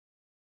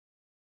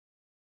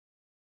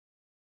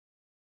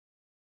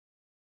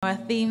Our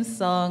theme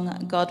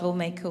song, God Will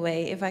Make a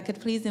Way. If I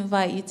could please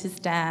invite you to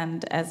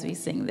stand as we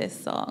sing this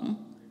song.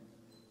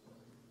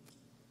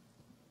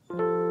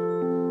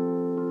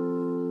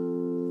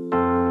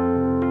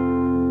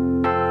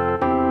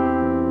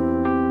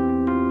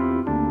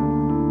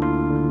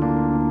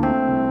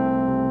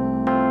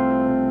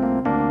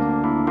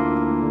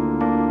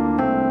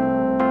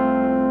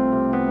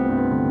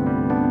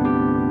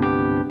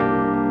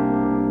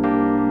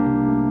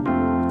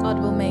 God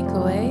will make a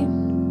way.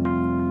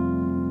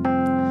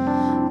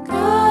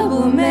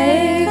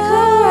 Make a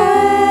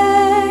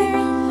way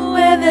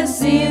where there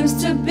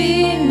seems to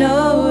be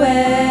no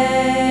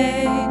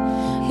way.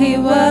 He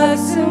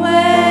works in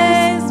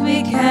ways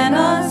we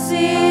cannot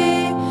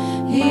see.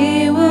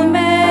 He will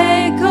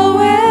make a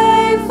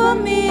way for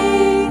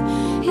me.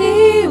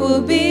 He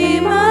will be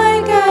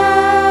my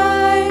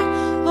guide.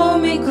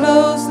 Hold me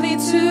closely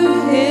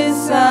to his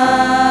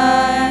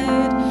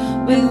side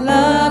with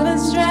love and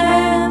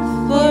strength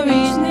for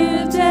each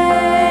new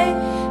day.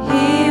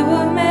 He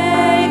will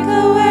make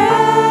a way.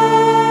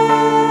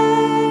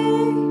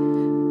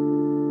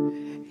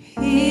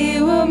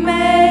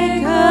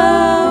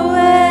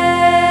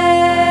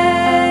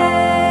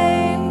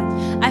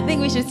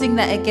 Should sing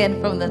that again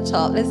from the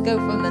top. Let's go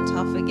from the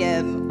top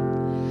again.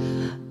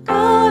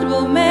 God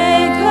will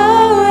make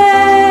a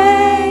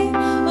way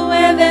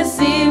where there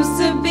seems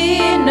to be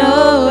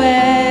no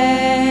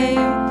way.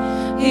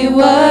 He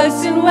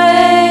works in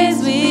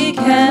ways we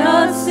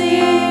cannot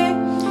see.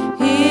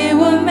 He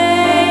will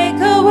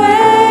make a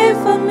way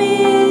for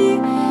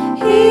me.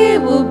 He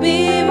will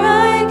be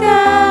my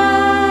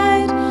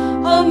guide.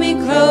 Hold me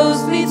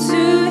closely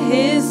to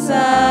his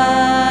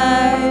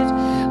side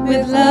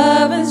with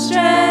love and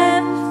strength.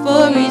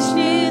 For each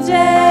new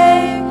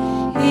day,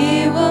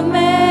 he will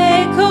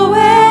make a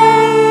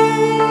way.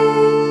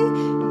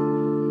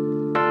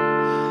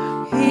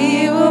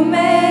 He will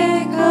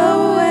make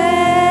a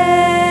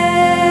way.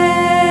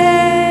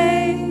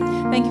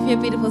 Thank you for your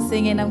beautiful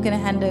singing. I'm going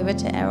to hand over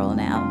to Errol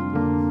now.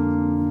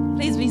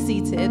 Please be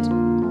seated.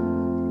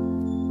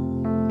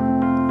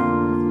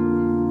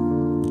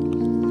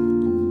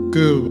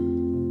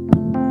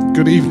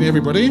 Good evening,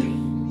 everybody.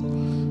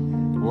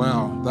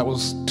 Wow, that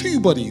was 2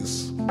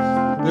 bodies.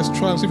 Let's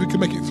try and see if we can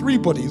make it 3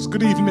 bodies.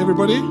 Good evening,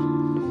 everybody.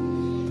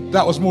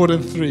 That was more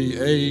than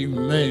 3.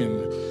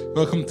 Amen.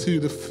 Welcome to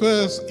the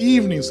first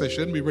evening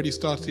session. We already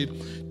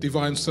started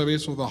Divine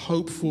Service with the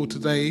Hope for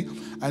Today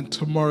and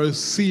Tomorrow's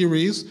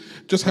series.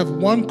 Just have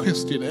one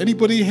question.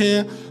 Anybody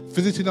here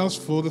visiting us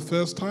for the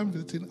first time?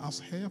 Visiting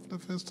us here for the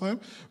first time?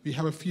 We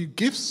have a few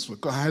gifts.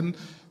 We've got a hand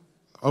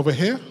over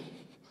here.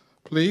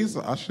 Please,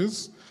 the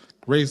ushers,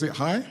 raise it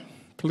high,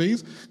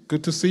 please.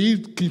 Good to see you.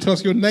 Can you tell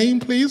us your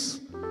name, please?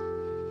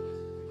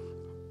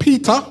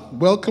 Peter,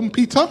 welcome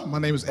Peter. My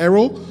name is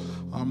Errol.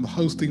 I'm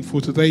hosting for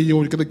today.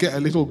 You're going to get a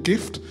little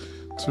gift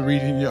to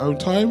read in your own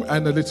time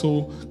and a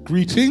little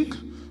greeting,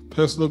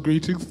 personal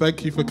greetings.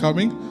 Thank you for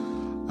coming.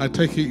 I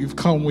take it you've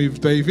come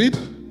with David.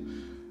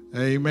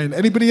 Amen.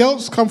 Anybody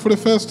else come for the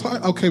first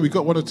time? Okay, we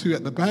got 1 or 2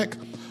 at the back.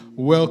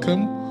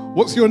 Welcome.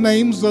 What's your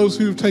names, those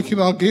who've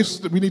taken our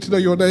gifts? We need to know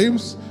your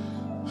names.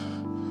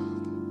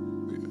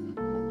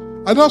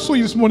 I know I saw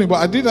you this morning, but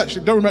I don't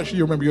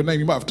actually remember your name.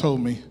 You might have told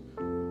me.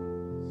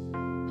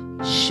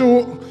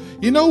 Sean,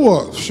 you know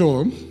what,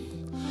 Sean?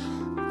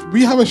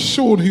 We have a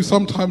Sean who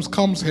sometimes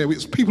comes here,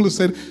 which people have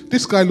said,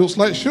 this guy looks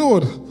like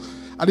Sean.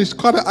 And it's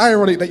kind of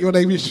ironic that your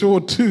name is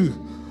Sean too.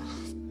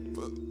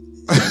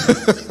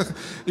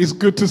 It's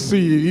good to see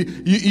you.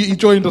 You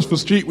joined us for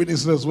Street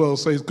Witnesses as well,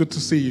 so it's good to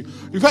see you.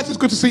 In fact, it's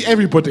good to see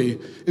everybody.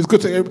 It's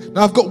good to.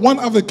 Now, I've got one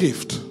other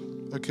gift,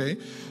 okay?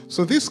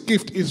 So this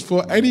gift is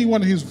for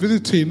anyone who's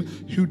visiting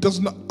who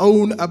doesn't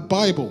own a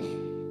Bible.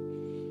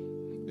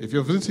 If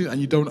you're visiting and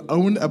you don't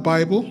own a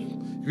Bible,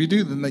 if you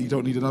do, then you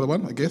don't need another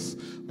one, I guess.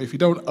 But if you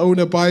don't own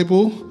a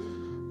Bible,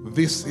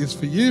 this is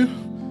for you.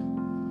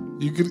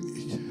 You could.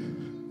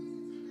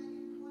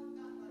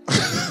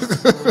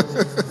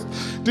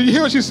 Did you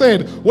hear what she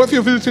said? What if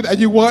you're visiting and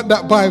you want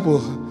that Bible?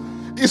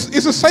 It's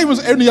the same as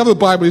any other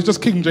Bible. It's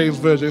just King James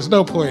Version. It's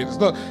no point. It's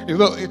not.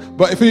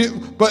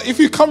 But if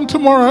you come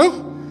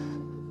tomorrow,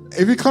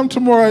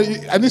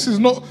 and this is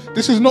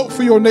not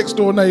for your next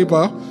door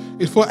neighbor.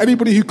 It's for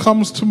anybody who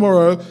comes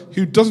tomorrow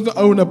who doesn't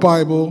own a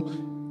Bible.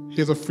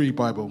 Here's a free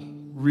Bible.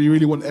 We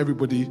really want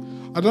everybody.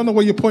 I don't know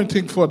where you're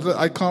pointing for.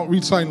 I can't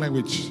read sign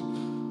language.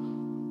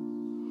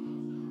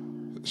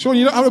 Sean,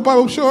 you don't have a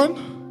Bible, Sean?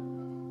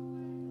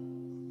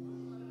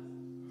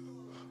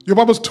 Your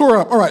Bible's tore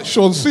up. All right,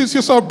 Sean, since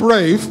you're so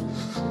brave,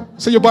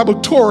 so your Bible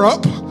tore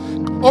up.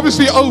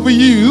 Obviously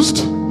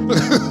overused.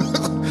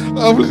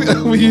 Obviously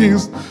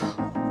overused.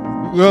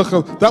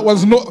 Welcome.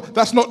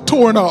 That's not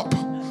torn up.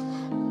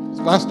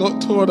 That's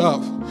not torn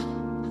up.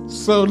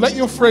 So let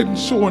your friend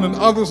Sean and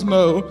others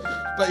know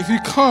that if you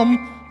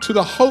come to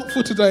the Hope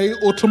for Today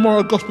or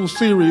Tomorrow Gospel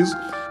series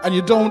and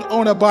you don't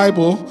own a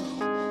Bible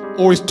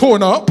or it's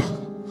torn up,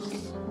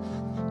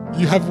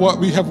 we have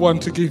one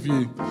to give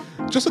you.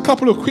 Just a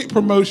couple of quick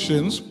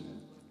promotions.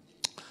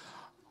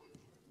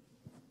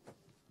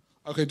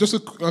 Okay, just a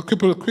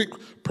couple of quick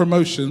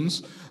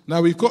promotions.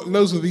 Now, we've got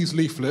loads of these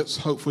leaflets,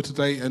 hope for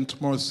today and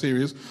tomorrow's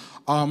series,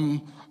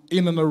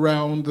 in and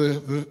around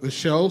the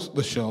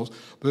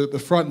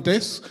front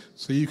desk,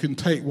 so you can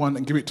take one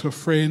and give it to a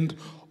friend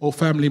or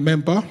family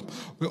member.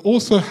 We're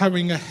also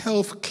having a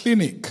health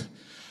clinic.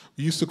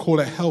 We used to call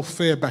it health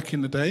fair back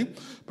in the day,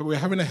 but we're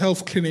having a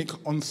health clinic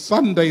on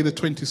Sunday the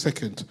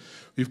 22nd.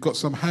 We've got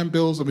some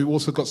handbills, and we've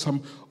also got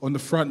some on the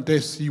front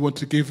desk you want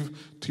to give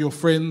to your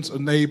friends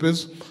and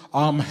neighbours.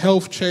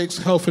 Health checks,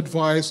 health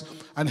advice,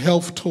 and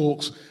health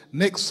talks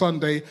next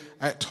Sunday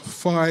at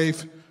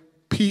 5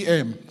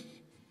 p.m.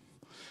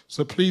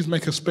 So please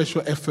make a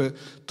special effort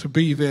to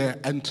be there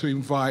and to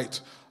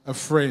invite a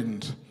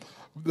friend.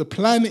 The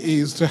plan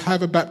is to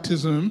have a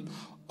baptism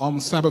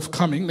on Sabbath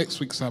coming, next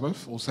week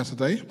Sabbath, or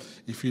Saturday,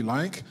 if you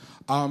like.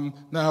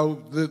 Now,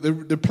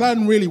 the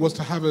plan really was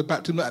to have a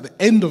baptism at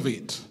the end of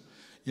it,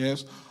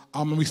 yes.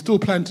 And we still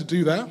plan to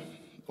do that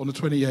on the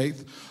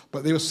 28th,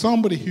 but there was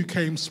somebody who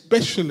came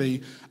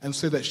specially and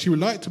said that she would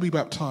like to be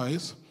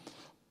baptized,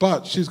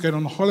 but she's going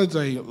on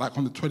holiday like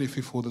on the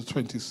 25th or the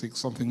 26th,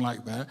 something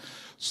like that.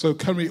 So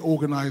can we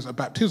organize a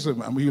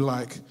baptism? And we were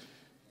like,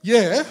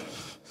 yeah.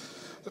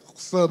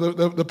 So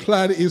the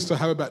plan is to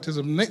have a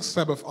baptism next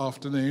Sabbath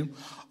afternoon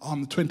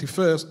on the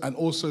 21st and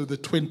also the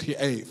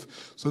 28th.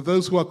 So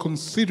those who are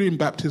considering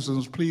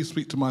baptisms, please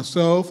speak to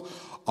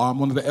myself,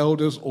 one of the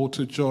elders, or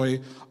to Joy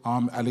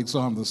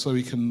Alexander, so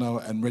we can know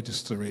and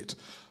register it.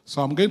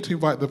 So I'm going to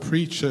invite the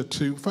preacher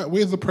to, in fact,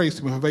 where's the praise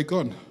team? Have they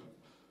gone?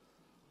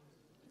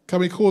 Can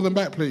we call them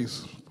back,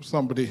 please?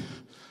 Somebody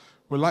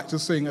would like to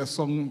sing a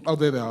song. Oh,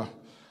 there they are.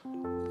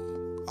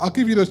 I'll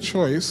give you the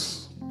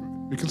choice.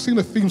 You can sing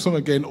the theme song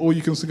again, or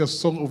you can sing a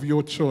song of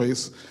your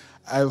choice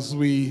as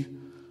we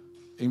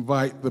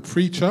invite the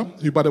preacher,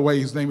 who, by the way,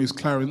 his name is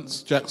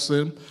Clarence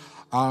Jackson.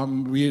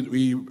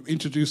 We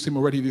introduced him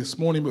already this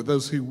morning, but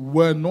those who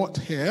were not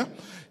here,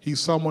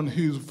 he's someone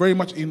who's very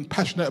much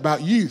passionate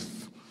about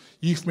youth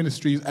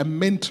ministries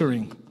and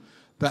mentoring.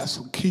 That's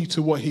key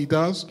to what he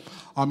does.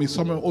 He's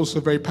someone also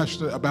very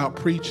passionate about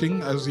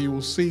preaching, as you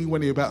will see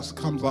when he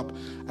comes up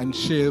and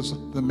shares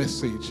the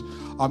message.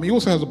 He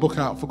also has a book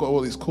out, I forgot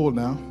what it's called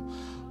now.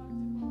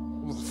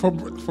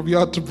 From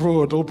yard to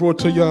broad, or broad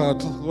to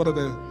yard.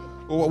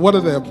 One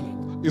of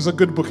them is a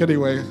good book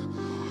anyway.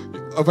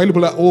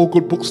 Available at all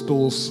good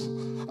bookstores,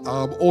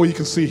 or you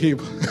can see him.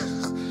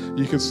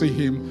 You can see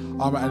him,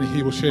 and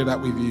he will share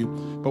that with you.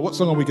 But what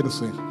song are we going to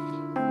sing?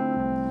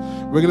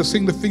 We're going to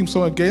sing the theme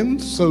song again,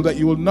 so that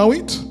you will know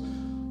it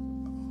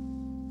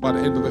by the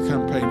end of the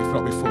campaign, if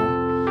not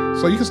before.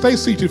 So you can stay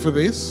seated for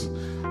this,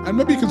 and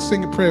maybe you can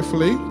sing it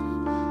prayerfully,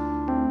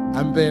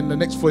 and then the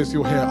next voice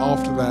you'll hear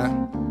after that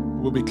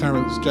will be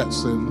Clarence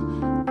Jackson,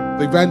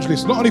 the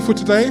evangelist, not only for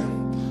today,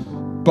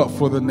 but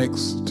for the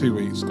next 2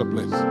 weeks. God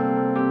bless.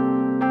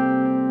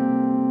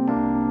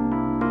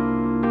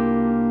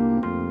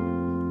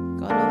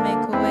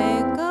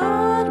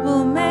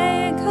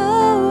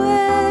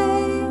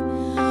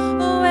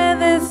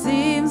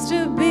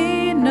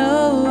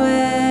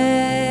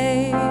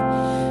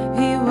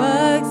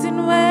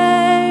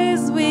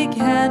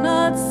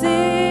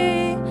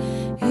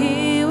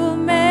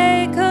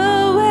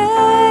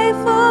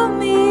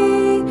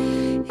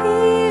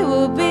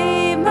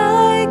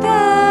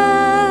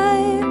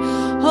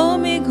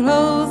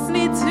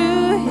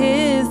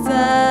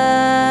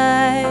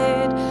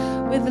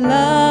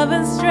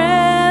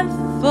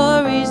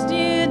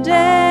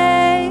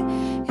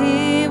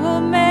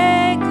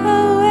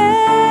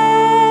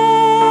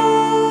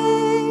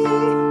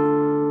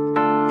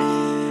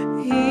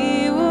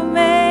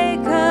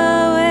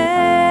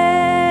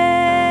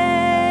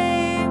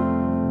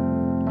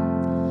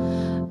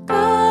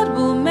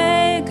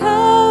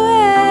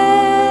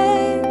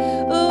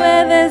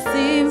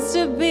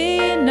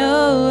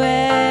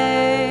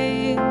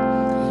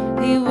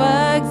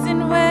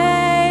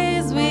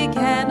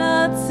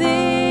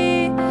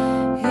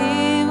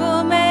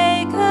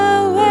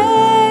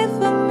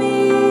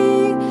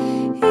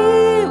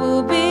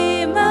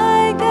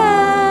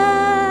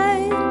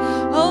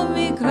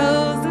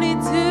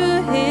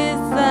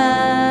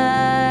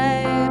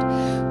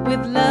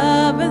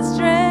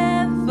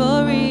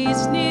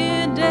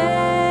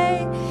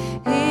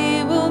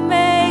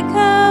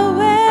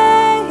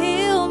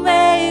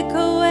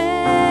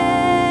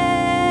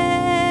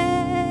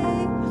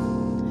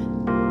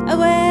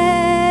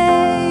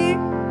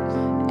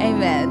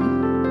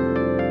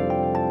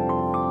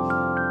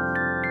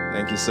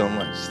 So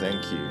much.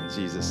 Thank you. In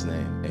Jesus'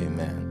 name,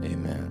 amen.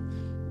 Amen.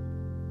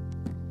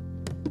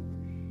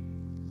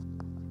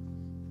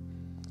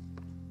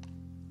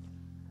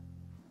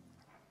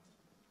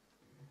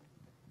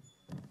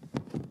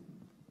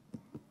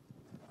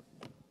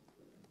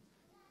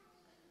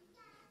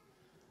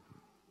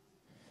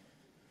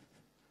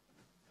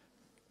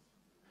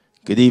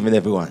 Good evening,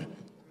 everyone.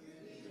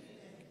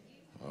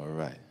 All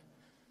right.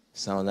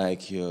 Sound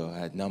like you're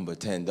at number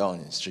 10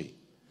 Downing Street.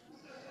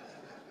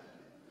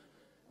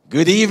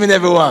 Good evening,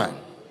 everyone.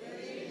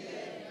 Good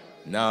evening.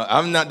 Now,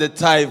 I'm not the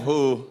type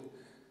who,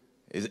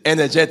 It's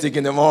energetic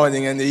in the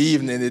morning and the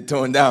evening, it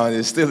toned down.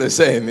 It's still the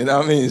same, you know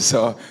what I mean?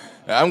 So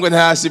I'm going to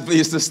ask you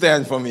please to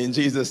stand for me in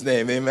Jesus'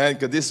 name, amen?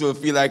 Because this will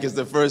feel like it's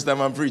the first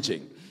time I'm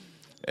preaching.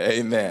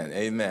 Amen,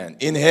 amen.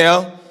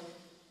 Inhale,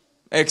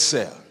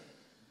 exhale.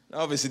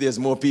 Obviously, there's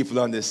more people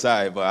on this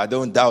side, but I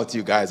don't doubt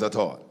you guys at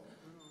all.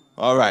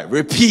 All right,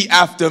 repeat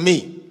after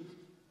me.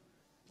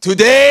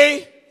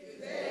 Today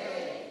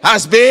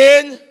has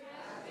been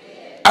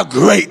a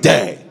great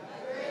day.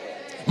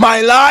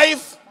 My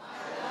life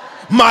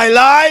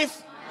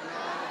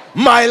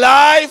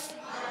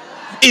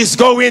is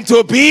going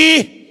to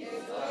be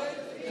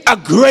a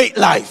great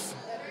life.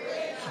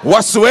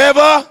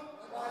 Whatsoever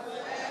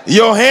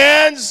your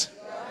hands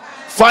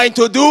find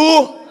to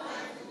do,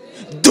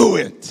 do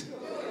it.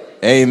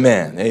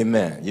 Amen.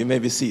 Amen. You may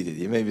be seated.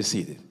 You may be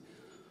seated.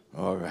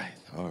 All right.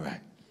 All right.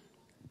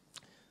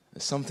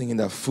 There's something in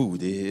that food.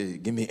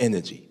 Give me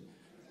energy.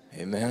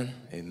 Amen.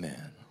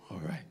 Amen. All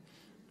right.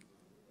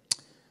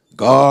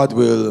 God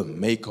will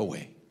make a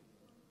way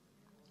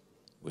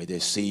where there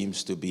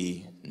seems to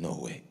be no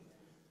way.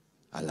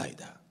 I like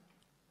that.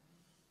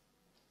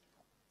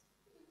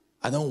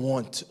 I don't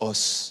want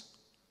us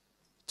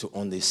to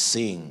only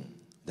sing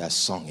that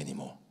song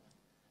anymore.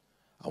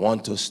 I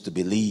want us to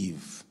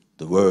believe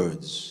the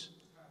words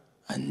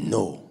and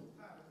know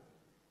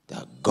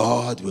that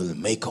God will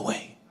make a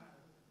way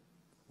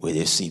where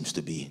there seems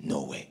to be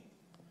no way.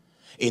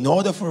 In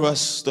order for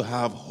us to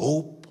have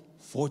hope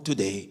for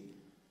today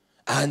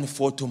and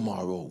for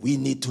tomorrow, we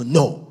need to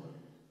know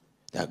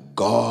that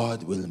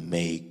God will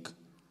make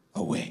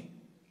a way.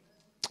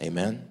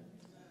 Amen.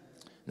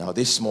 Now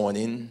this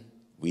morning,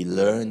 we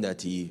learned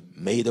that he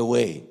made a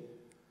way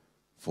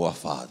for a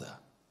father.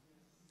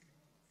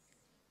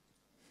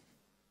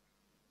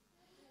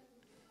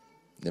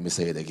 Let me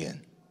say it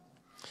again.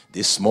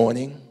 This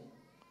morning,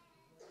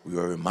 we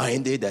were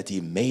reminded that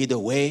he made a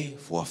way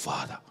for a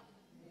father.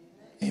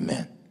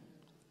 Amen.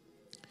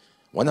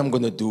 What I'm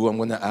going to do, I'm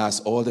going to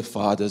ask all the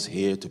fathers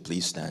here to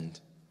please stand.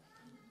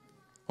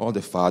 All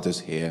the fathers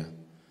here.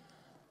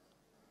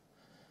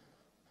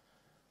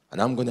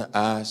 And I'm going to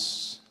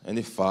ask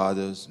any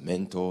fathers,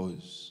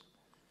 mentors,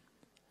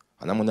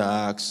 and I'm going to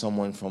ask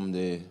someone from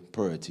the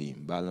prayer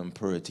team, Balaam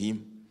prayer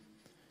team.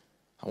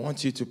 I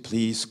want you to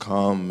please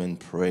come and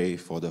pray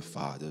for the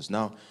fathers.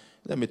 Now,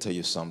 let me tell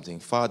you something.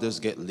 Fathers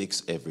get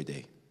licks every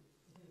day.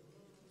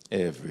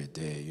 Every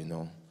day, you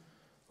know.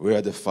 Where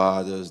are the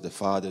fathers? The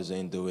fathers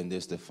ain't doing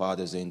this. The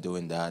fathers ain't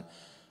doing that.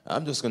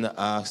 I'm just going to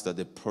ask that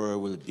the prayer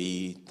will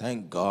be,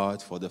 thank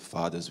God for the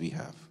fathers we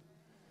have.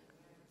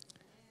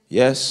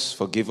 Yes,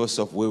 forgive us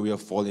of where we are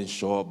falling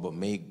short, but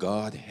may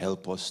God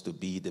help us to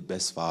be the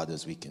best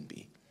fathers we can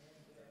be.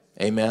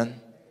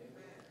 Amen?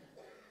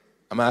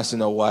 I'm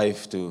asking a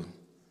wife to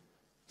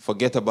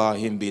forget about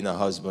him being a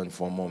husband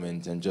for a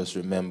moment and just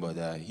remember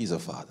that he's a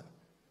father.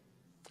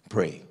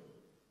 Pray.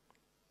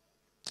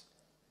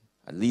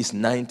 At least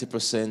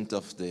 90%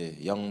 of the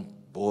young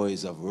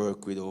boys I've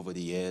worked with over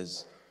the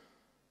years,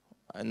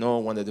 I know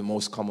one of the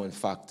most common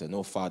factors,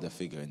 no father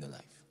figure in their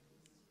life.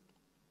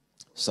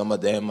 Some of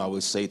them, I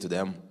will say to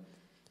them,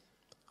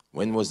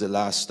 when was the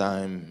last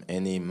time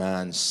any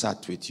man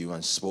sat with you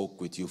and spoke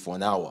with you for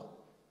an hour?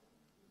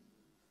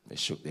 They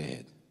shook their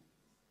head.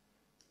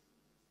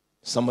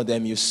 Some of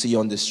them you see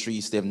on the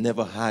streets, they've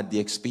never had the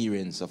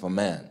experience of a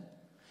man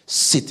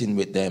sitting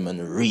with them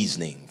and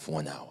reasoning for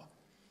an hour.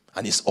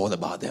 And it's all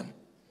about them.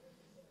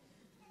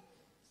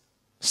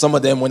 Some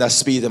of them, when I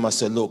speak to them, I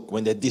say, look,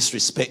 when they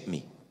disrespect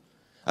me,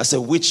 I say,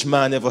 which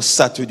man ever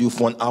sat with you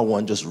for an hour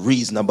and just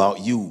reason about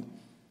you?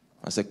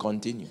 I say,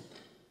 continue.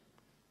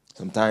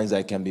 Sometimes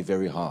I can be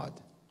very hard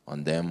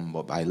on them,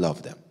 but I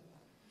love them.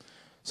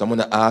 So I'm going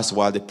to ask,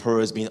 while the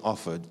prayer is being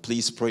offered,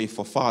 please pray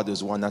for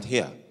fathers who are not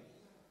here.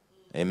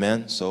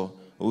 Amen. So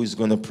who is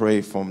going to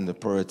pray from the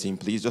prayer team?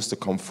 Please just to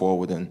come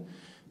forward and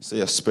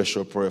say a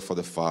special prayer for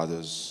the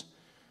fathers.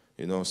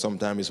 You know,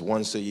 sometimes it's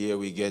once a year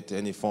we get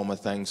any form of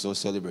thanks or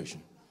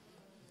celebration.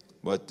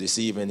 But this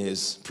evening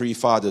is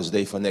pre-Father's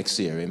Day for next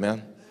year.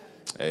 Amen.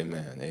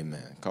 Amen.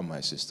 Amen. Come, my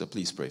sister.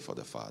 Please pray for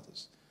the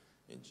fathers.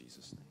 In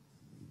Jesus' name.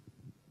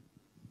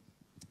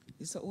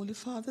 Is the Holy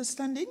Father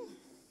standing?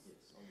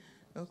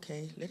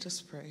 Okay, let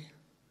us pray.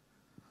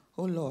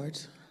 Oh Lord,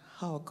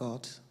 our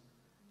God,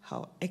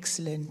 how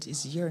excellent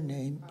is your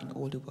name in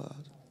all the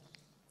world.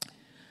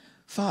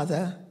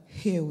 Father,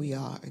 here we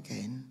are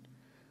again.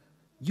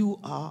 You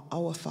are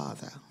our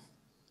Father.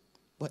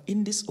 But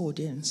in this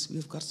audience,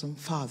 we've got some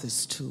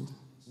fathers too.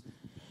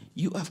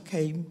 You have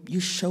came, you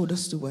showed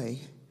us the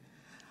way.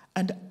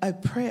 And I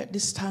pray at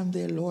this time,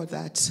 dear Lord,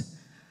 that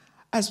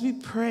as we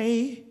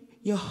pray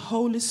your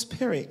Holy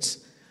Spirit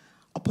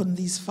upon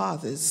these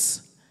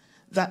fathers,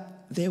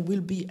 that there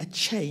will be a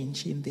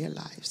change in their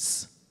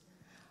lives.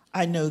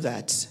 I know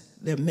that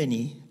there are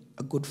many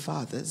good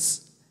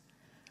fathers.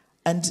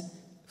 And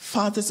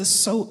fathers are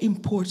so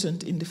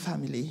important in the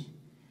family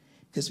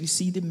because we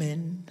see the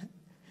men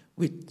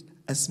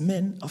as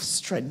men of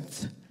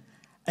strength,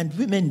 and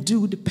women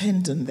do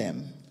depend on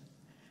them.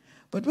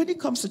 But when it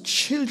comes to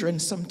children,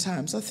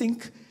 sometimes I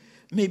think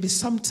maybe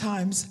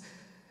sometimes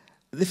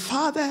the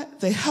father,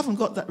 they haven't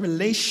got that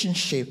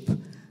relationship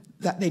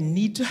that they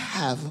need to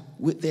have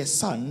with their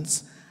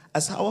sons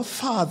as our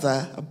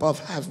Father above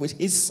have with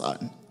his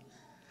Son.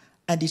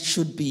 And it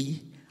should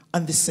be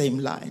on the same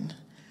line.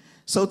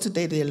 So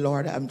today, dear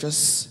Lord, I'm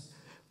just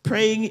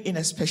praying in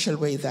a special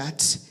way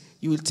that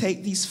you will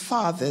take these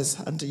fathers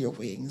under your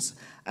wings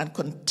and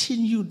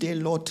continue, dear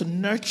Lord, to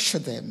nurture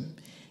them.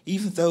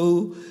 Even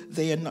though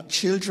they are not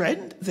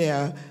children, they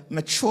are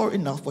mature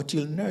enough, but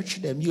you'll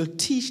nurture them. You'll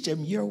teach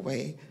them your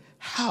way,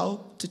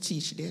 how to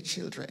teach their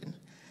children.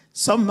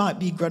 Some might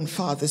be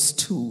grandfathers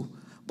too,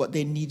 but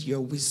they need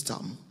your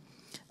wisdom.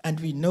 And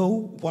we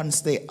know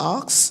once they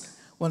ask,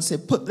 once they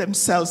put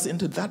themselves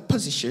into that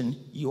position,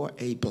 you are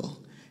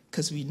able.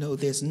 Because we know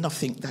there's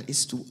nothing that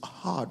is too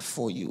hard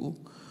for you.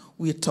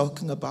 We're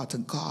talking about a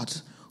God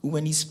who,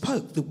 when he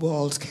spoke, the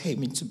world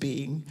came into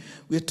being.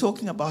 We're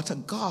talking about a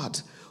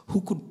God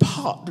who could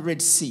part the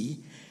Red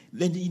Sea.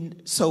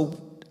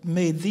 So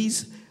may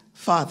these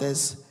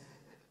fathers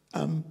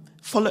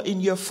follow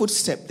in your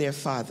footsteps, dear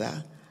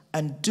Father,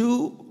 and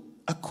do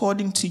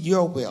according to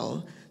your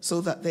will, so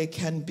that there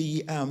can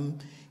be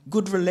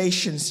good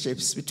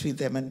relationships between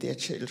them and their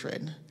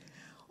children.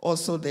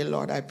 Also, dear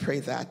Lord, I pray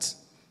that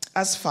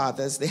as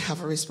fathers, they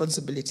have a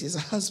responsibility as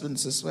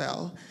husbands as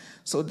well.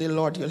 So, dear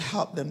Lord, you'll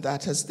help them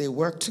that as they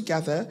work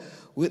together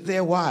with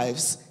their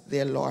wives,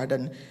 dear Lord,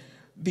 and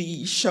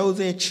show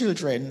their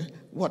children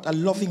what a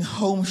loving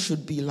home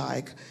should be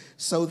like,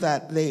 so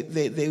that they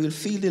will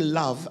feel the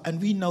love.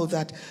 And we know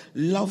that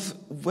love,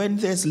 when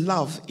there's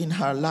love in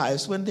our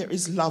lives, when there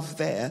is love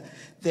there,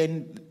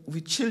 then we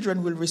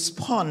children will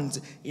respond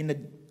in a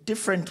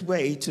different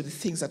way to the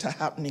things that are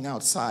happening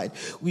outside.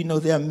 We know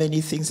there are many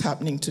things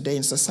happening today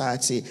in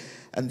society,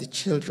 and the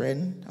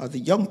children or the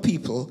young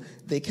people,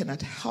 they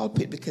cannot help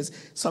it because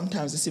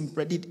sometimes it's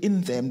embedded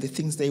in them, the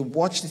things they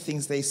watch, the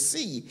things they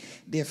see,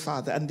 dear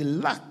Father, and the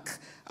lack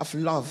of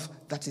love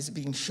that is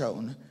being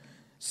shown.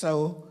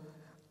 So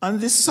on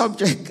this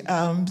subject,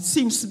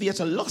 seems to be at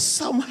a loss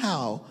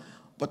somehow,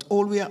 but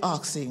all we are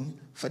asking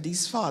for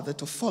these fathers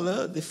to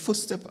follow the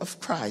footsteps of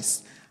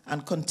Christ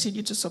and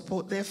continue to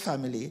support their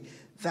family,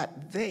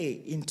 that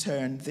they in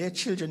turn, their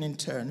children in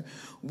turn,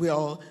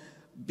 will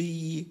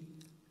be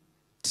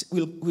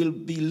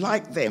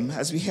like them.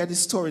 As we heard the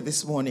story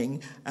this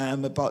morning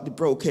about the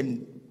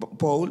broken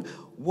bowl,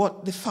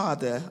 what the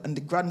father and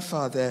the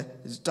grandfather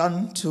has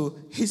done to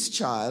his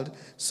child,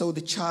 so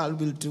the child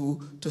will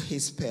do to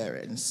his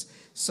parents.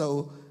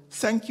 So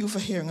thank you for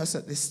hearing us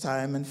at this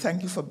time, and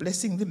thank you for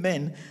blessing the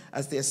men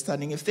as they're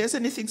standing. If there's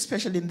anything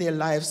special in their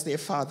lives, dear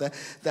Father,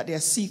 that they're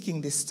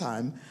seeking this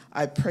time,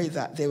 I pray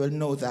that they will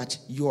know that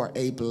you are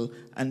able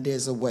and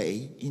there's a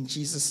way. In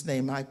Jesus'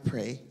 name I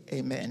pray.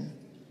 Amen.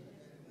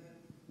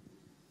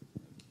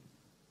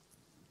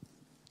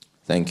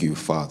 Thank you,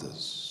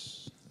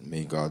 fathers.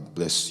 May God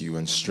bless you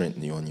and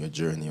strengthen you on your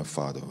journey of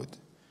fatherhood.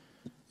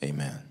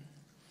 Amen.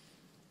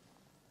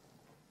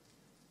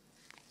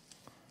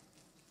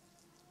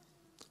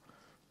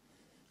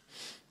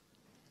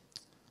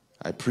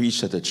 I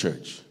preached at a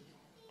church.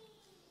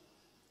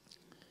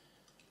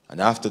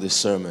 And after the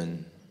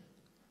sermon,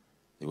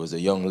 there was a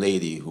young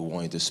lady who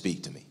wanted to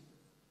speak to me.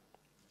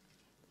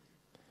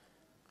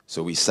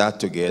 So we sat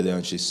together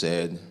and she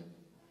said,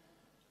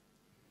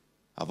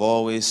 I've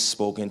always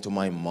spoken to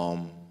my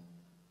mom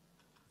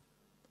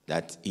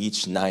that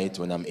each night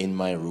when I'm in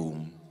my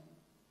room,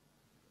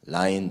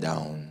 lying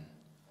down,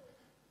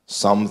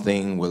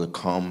 something will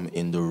come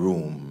in the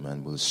room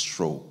and will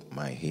stroke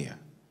my hair.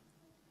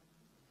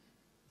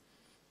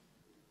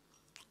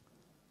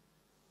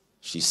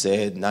 She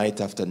said night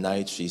after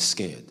night she's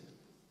scared,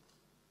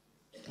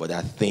 but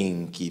that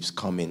thing keeps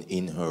coming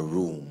in her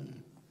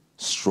room,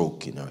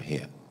 stroking her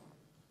hair.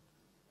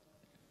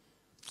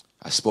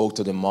 I spoke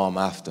to the mom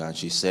after and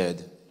she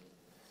said,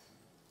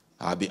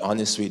 I'll be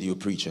honest with you,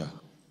 preacher.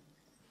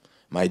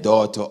 My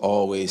daughter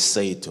always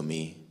said to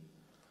me,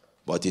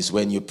 but it's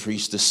when you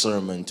preached the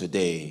sermon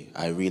today,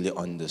 I really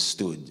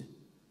understood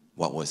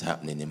what was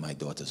happening in my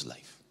daughter's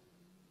life.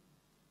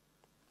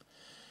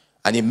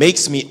 And it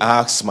makes me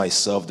ask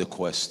myself the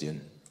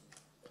question,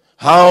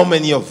 how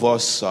many of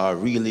us are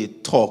really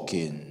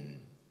talking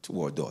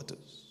to our daughters?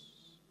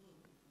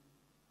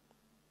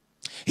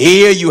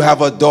 Here you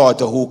have a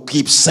daughter who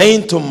keeps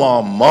saying to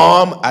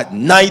mom, at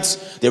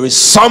night there is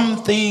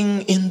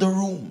something in the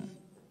room.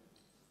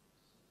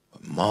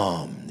 But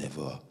mom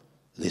never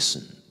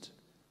listened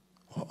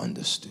or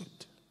understood.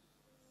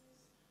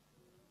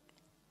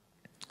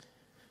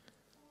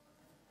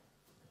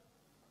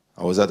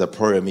 I was at a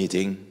prayer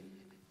meeting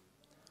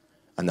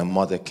and a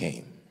mother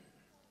came,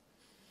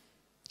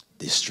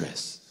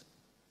 distressed,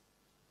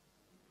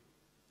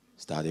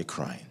 started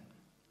crying.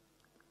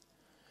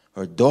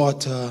 Her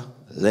daughter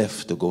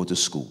left to go to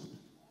school.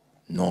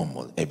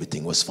 Normal,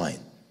 everything was fine.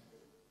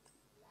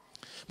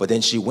 But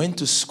then she went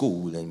to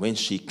school, and when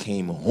she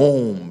came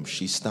home,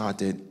 she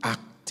started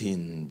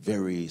acting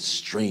very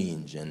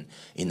strange and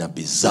in a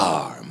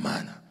bizarre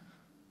manner.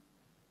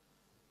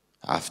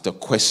 After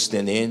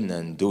questioning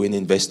and doing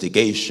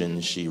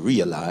investigation, she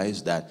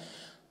realized that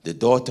the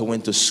daughter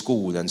went to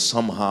school and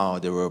somehow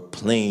they were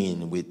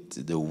playing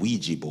with the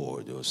Ouija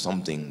board or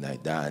something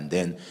like that. And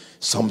then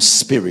some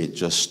spirit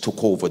just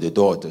took over the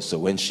daughter. So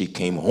when she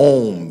came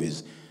home,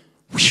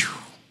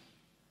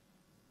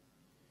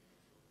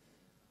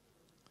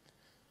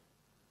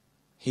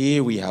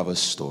 here we have a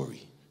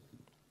story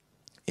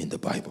in the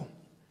Bible.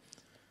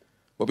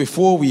 But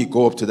before we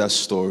go up to that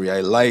story,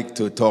 I like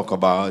to talk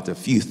about a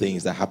few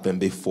things that happened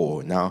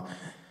before. Now,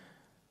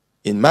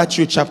 in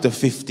Matthew chapter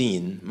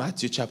 15,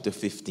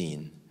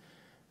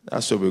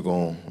 that's what we're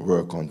going to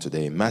work on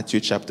today. Matthew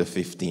chapter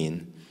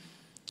 15.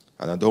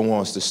 And I don't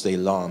want us to stay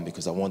long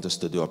because I want us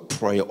to do a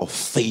prayer of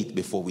faith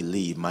before we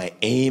leave. My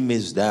aim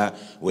is that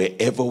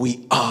wherever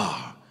we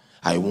are,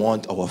 I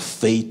want our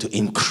faith to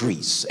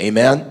increase.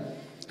 Amen?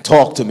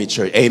 Talk to me,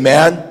 church.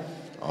 Amen?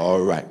 All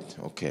right.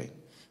 Okay.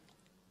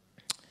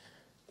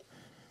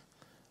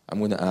 I'm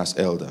going to ask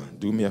Elder.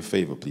 Do me a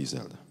favor, please,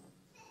 Elder.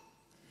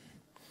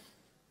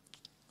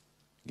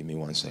 Give me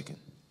 1 second.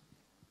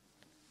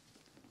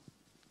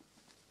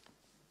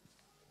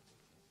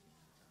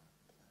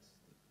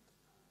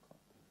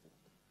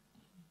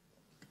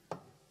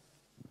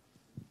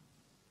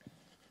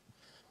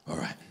 All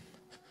right.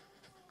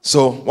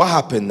 So what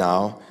happened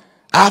now?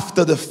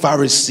 After the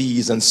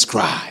Pharisees and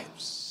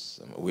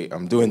scribes,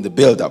 I'm doing the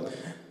build-up.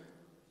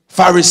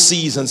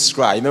 Pharisees and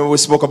scribes. Remember we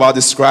spoke about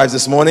the scribes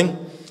this morning?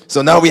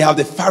 So now we have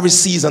the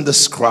Pharisees and the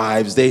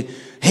scribes. They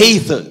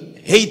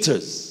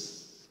haters.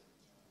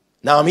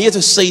 Now I'm here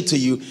to say to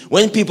you,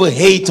 when people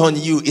hate on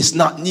you, it's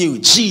not new.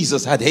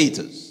 Jesus had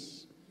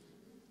haters.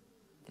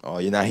 Oh,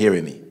 you're not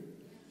hearing me.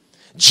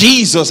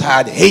 Jesus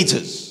had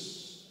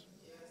haters.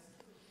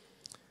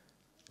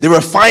 They were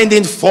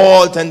finding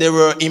fault and they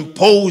were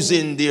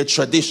imposing their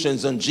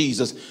traditions on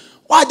Jesus.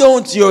 Why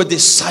don't your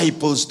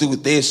disciples do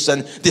this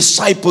and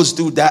disciples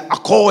do that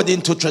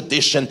according to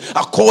tradition,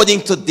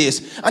 according to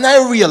this? And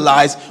I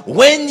realize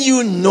when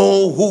you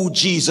know who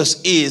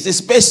Jesus is,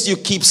 it's best you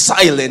keep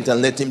silent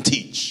and let him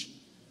teach.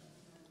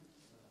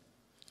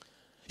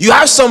 You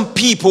have some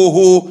people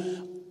who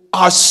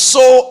are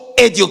so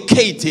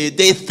educated,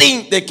 they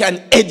think they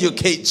can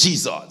educate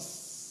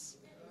Jesus.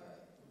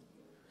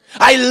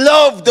 I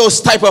love those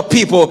type of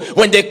people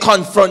when they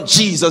confront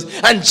Jesus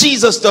and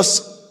Jesus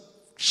just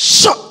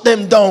shut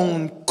them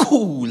down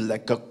cool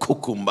like a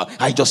cucumber.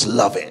 I just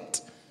love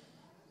it.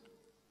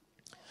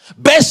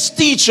 Best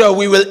teacher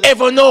we will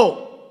ever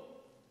know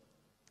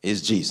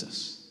is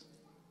Jesus.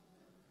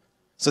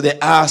 So they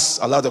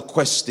ask a lot of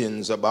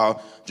questions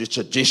about your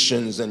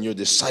traditions and your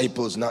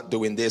disciples not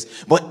doing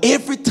this. But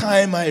every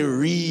time I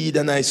read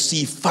and I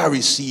see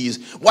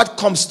Pharisees, what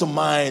comes to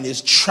mind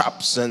is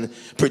traps and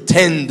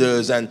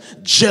pretenders and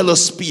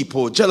jealous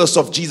people, jealous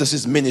of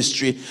Jesus'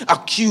 ministry,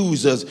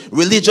 accusers,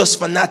 religious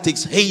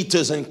fanatics,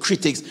 haters and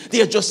critics.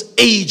 They are just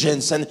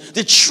agents. And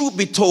the truth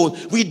be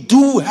told, we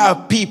do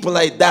have people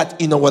like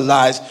that in our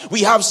lives.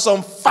 We have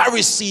some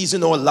Pharisees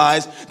in our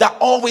lives that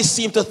always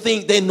seem to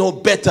think they know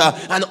better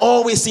and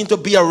always seem to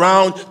be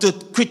around to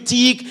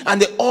critique,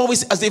 and they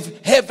always as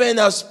if heaven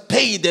has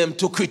paid them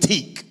to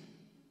critique.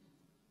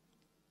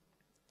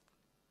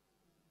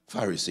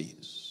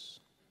 Pharisees.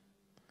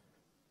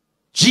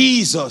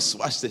 Jesus,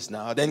 watch this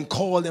now, then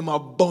called them a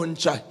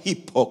bunch of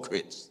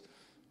hypocrites.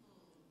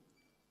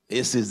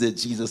 This is the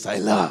Jesus I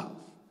love.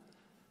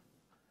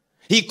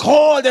 He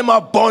called them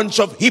a bunch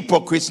of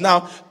hypocrites.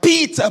 Now,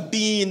 Peter,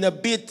 being a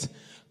bit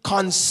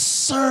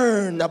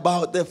concerned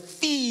about the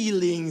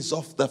feelings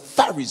of the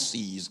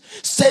Pharisees,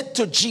 said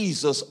to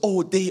Jesus,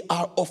 oh, they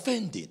are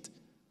offended.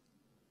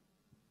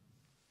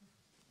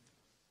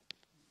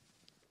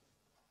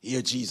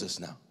 Hear Jesus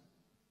now.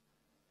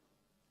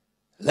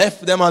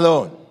 Left them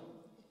alone.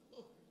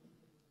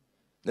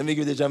 Let me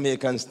give the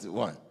Jamaicans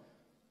one.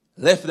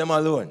 Left them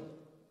alone.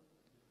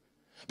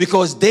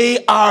 Because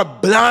they are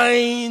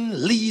blind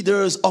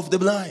leaders of the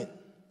blind.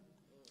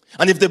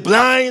 And if the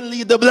blind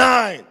lead the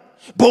blind,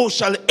 both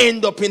shall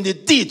end up in the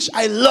ditch.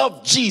 I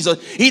love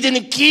Jesus. He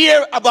didn't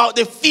care about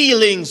the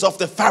feelings of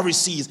the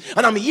Pharisees.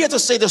 And I'm here to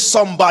say to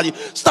somebody,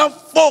 stop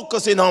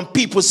focusing on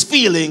people's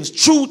feelings.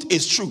 Truth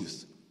is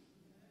truth.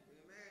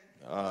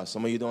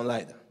 Some of you don't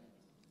like that.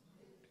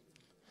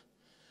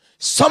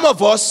 Some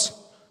of us,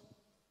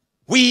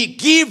 we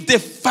give the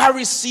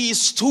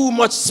Pharisees too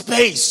much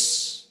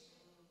space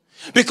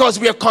because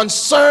we are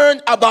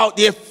concerned about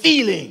their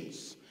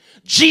feelings.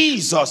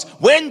 Jesus,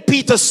 when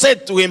Peter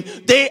said to him,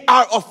 they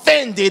are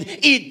offended,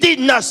 he did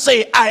not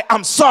say, I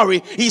am sorry.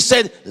 He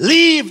said,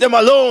 leave them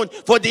alone,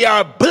 for they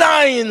are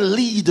blind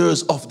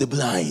leaders of the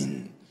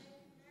blind.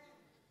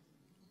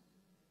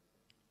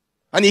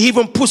 And he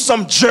even put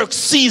some jerk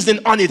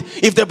seasoning on it.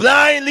 If the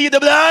blind lead the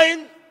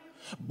blind,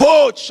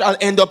 both shall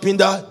end up in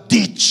the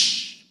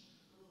ditch.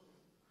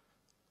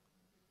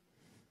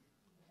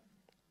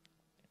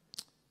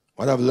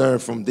 What I've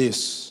learned from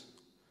this,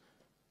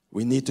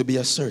 we need to be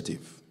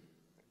assertive.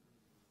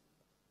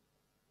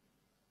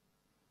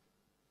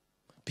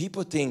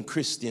 People think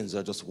Christians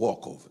are just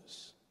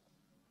walkovers.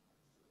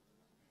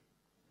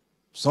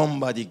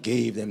 Somebody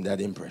gave them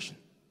that impression.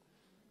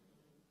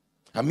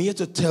 I'm here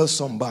to tell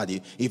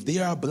somebody, if they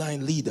are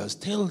blind leaders,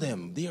 tell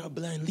them they are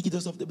blind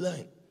leaders of the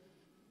blind.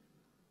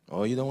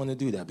 Oh, you don't want to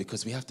do that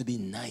because we have to be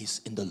nice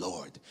in the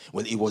Lord.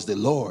 Well, it was the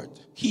Lord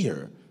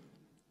here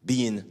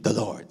being the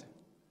Lord.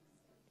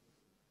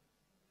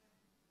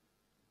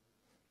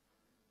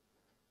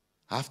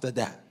 After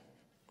that,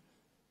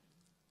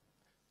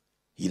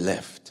 he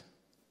left.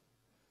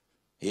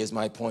 Here's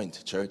my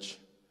point, church.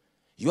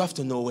 You have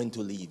to know when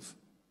to leave.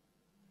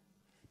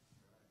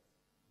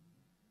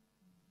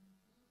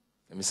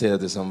 Let me say that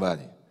to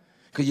somebody.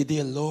 Because you're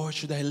there, Lord,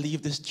 should I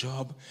leave this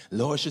job?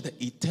 Lord, should I?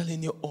 He's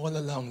telling you all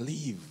along,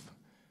 leave.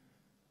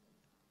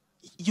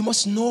 You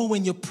must know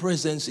when your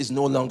presence is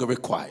no longer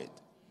required.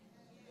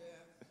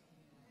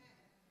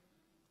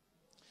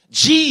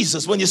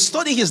 Jesus, when you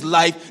study his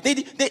life,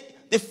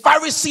 the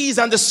Pharisees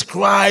and the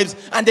scribes,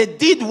 and they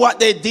did what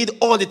they did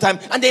all the time,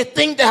 and they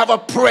think they have a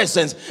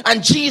presence,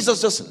 and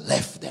Jesus just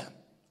left them.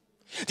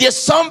 There's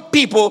some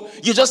people,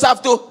 you just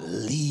have to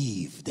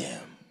leave them.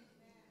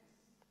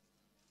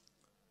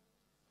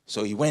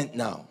 So he went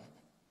now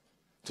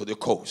to the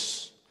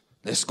coast.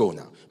 Let's go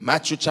now.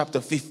 Matthew chapter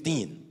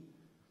 15,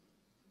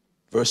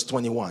 verse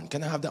 21.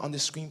 Can I have that on the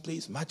screen,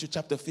 please? Matthew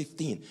chapter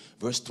 15,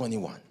 verse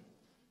 21.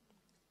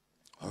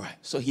 All right,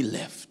 so he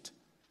left.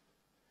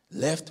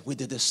 Left with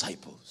the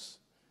disciples.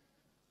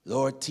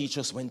 Lord, teach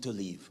us when to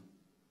leave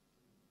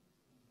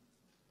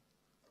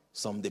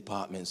some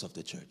departments of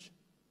the church.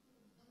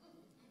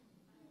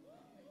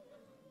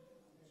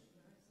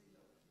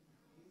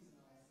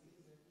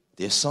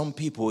 There's some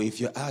people, if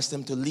you ask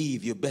them to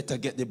leave, you better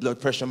get the blood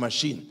pressure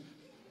machine.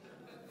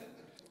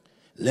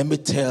 Let me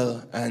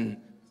tell an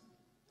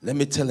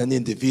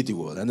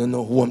individual, I don't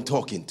know who I'm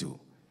talking to,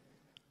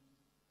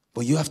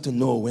 but you have to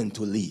know when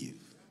to leave.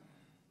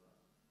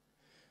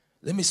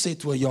 Let me say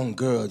to a young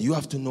girl, you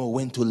have to know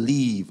when to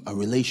leave a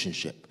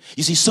relationship.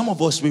 You see, some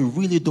of us, we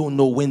really don't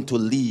know when to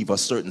leave a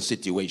certain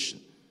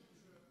situation.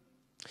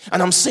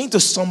 And I'm saying to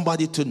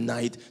somebody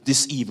tonight,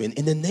 this evening,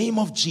 in the name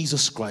of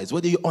Jesus Christ,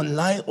 whether you're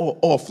online or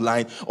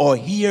offline, or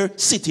here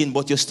sitting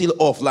but you're still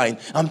offline,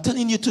 I'm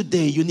telling you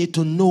today, you need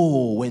to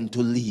know when to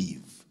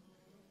leave.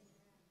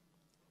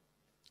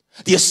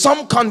 There's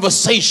some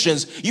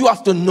conversations you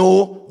have to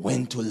know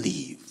when to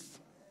leave.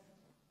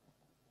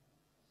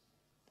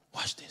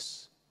 Watch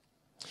this.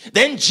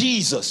 Then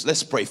Jesus,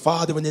 let's pray.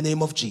 Father, in the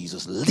name of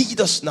Jesus,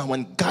 lead us now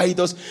and guide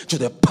us to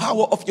the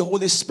power of your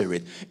Holy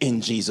Spirit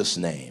in Jesus'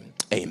 name.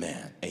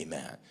 Amen.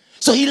 Amen.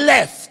 So he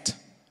left.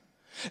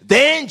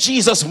 Then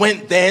Jesus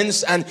went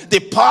thence and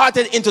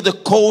departed into the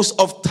coast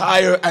of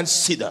Tyre and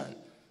Sidon.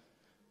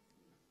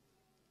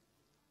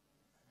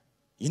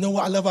 You know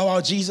what I love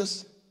about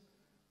Jesus?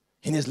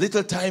 In his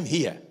little time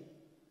here,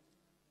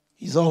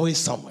 he's always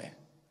somewhere.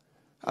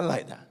 I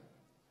like that.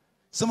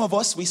 Some of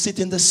us, we sit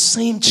in the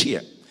same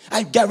chair.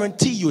 I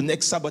guarantee you,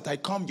 next Sabbath I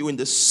come, you're in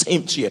the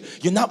same chair.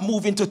 You're not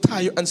moving to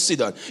Tyre and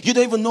Sidon. You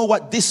don't even know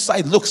what this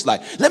side looks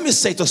like. Let me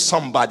say to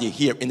somebody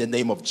here in the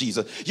name of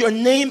Jesus, your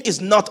name is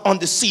not on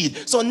the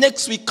seat. So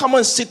next week, come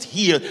and sit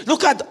here.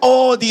 Look at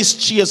all these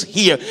chairs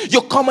here.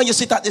 You come and you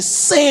sit at the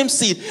same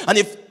seat. And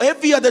if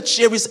every other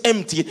chair is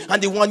empty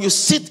and the one you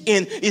sit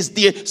in is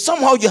there,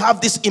 somehow you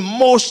have this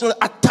emotional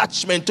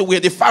attachment to where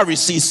the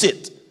Pharisees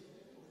sit.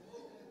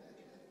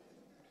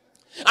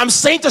 I'm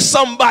saying to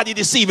somebody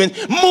this evening,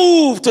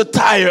 move to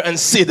Tyre and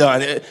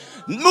Sidon.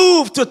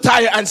 Move to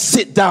Tyre and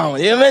sit down.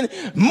 Amen.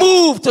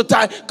 Move to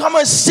Tyre. Come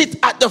and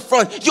sit at the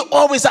front. You're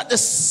always at the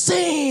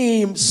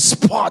same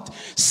spot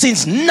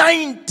since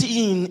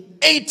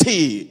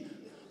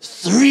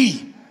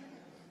 1983.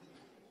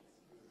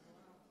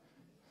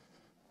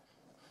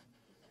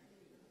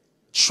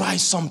 Try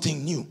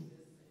something new.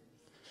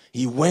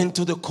 He went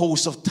to the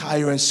coast of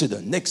Tyre and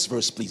Sidon. Next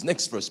verse, please.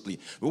 Next verse, please.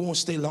 We won't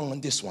stay long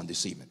on this one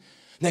this evening.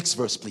 Next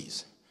verse,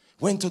 please.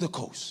 Went to the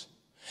coast.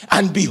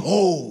 And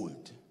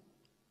behold,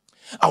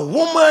 a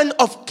woman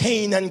of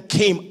Canaan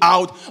came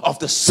out of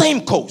the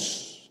same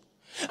coast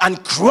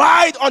and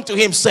cried unto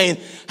him, saying,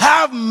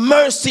 have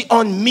mercy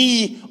on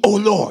me, O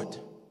Lord.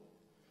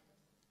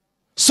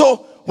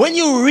 So when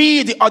you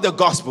read the other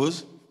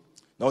gospels,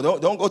 no,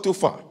 don't go too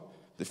far.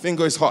 The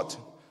finger is hot.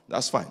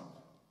 That's fine.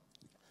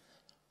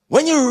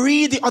 When you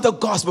read the other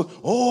gospel,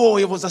 oh,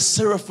 it was a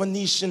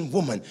Syrophoenician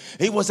woman.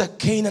 It was a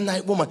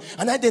Canaanite woman.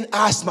 And I then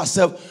asked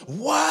myself,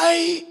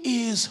 why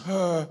is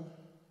her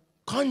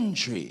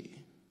country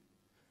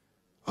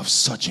of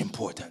such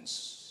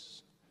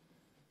importance?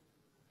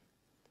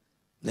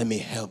 Let me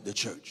help the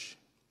church.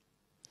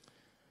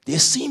 There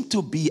seemed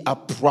to be a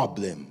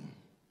problem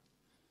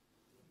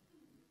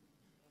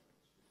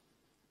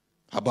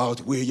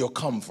about where you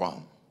come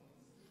from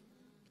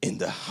in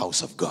the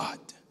house of God.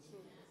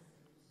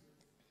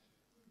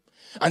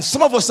 And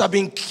some of us have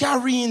been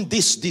carrying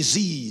this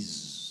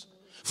disease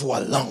for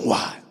a long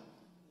while.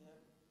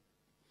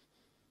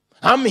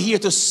 I'm here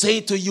to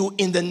say to you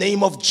in the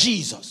name of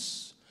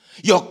Jesus,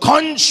 your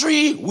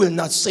country will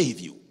not save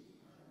you.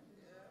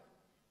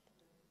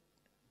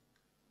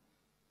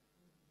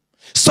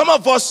 Some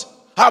of us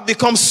have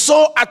become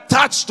so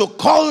attached to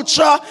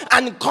culture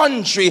and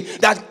country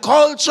that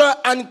culture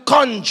and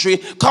country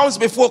comes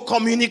before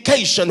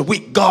communication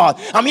with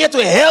God. I'm here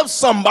to help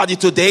somebody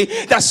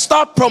today that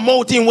stop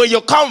promoting where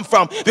you come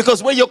from,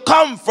 because where you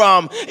come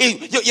from,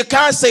 you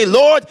can't say,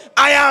 Lord,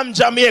 I am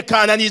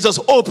Jamaican, and you just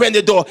open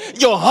the door.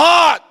 Your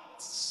heart.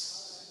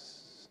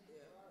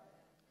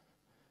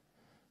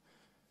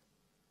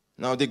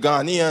 Now the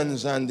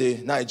Ghanaians and the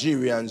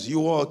Nigerians,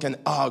 you all can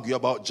argue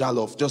about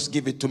jollof. Just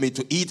give it to me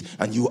to eat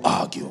and you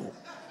argue.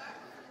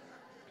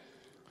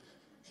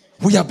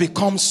 We have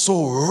become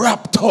so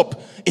wrapped up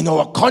in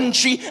our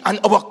country and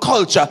our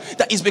culture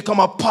that it's become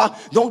a part.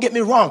 Don't get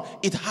me wrong,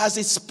 it has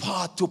its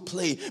part to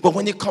play. But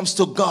when it comes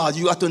to God,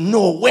 you have to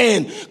know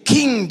when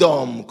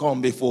kingdom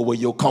come before where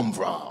you come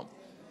from.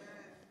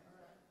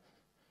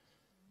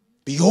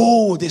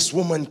 Behold, this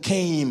woman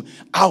came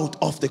out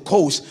of the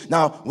coast.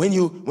 Now, when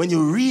you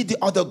read the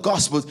other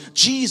gospels,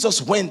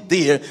 Jesus went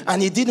there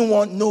and he didn't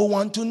want no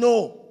one to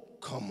know.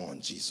 Come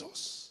on,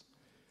 Jesus.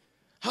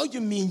 How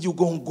you mean you're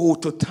going to go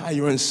to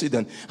Tyre and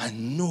Sidon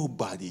and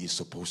nobody is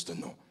supposed to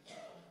know?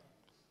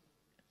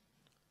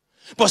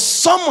 But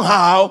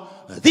somehow,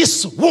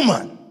 this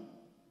woman,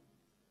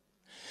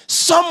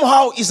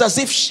 somehow it's as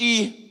if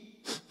she...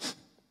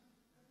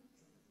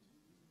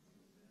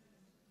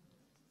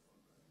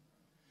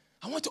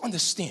 I want to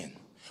understand.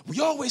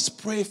 We always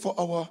pray for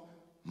our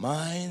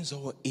minds,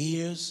 our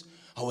ears,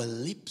 our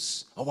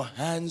lips, our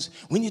hands.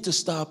 We need to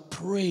start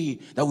praying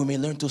that we may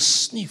learn to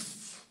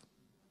sniff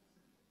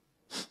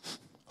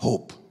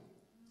hope.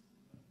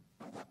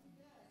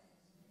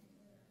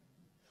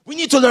 We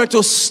need to learn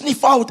to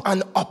sniff out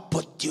an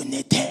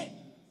opportunity.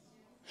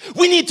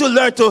 We need to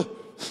learn to,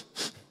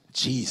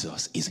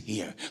 Jesus is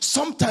here.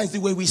 Sometimes the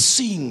way we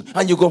sing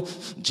and you go,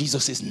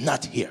 Jesus is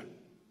not here.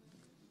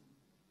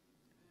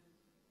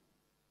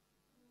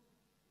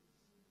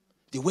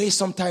 The way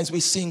sometimes we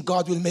sing,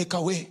 God will make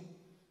a way.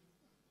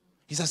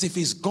 It's as if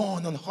he's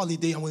gone on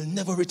holiday and will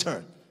never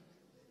return.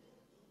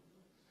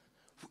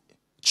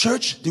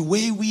 Church, the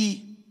way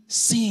we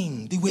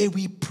sing, the way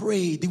we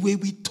pray, the way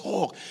we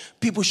talk,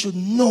 people should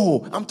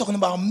know. I'm talking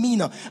about me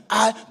now.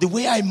 The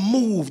way I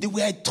move, the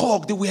way I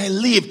talk, the way I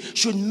live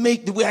should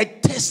make, the way I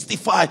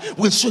testify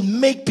should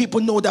make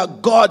people know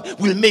that God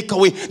will make a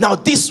way. Now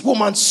this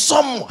woman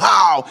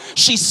somehow,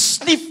 she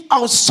sniffed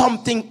out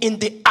something in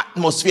the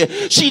atmosphere.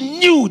 She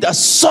knew that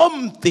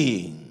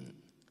something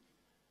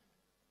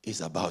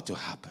is about to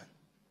happen.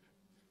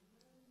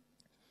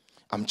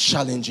 I'm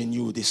challenging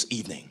you this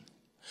evening.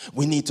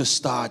 We need to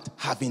start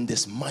having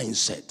this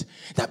mindset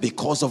that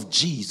because of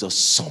Jesus,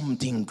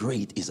 something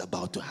great is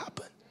about to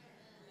happen.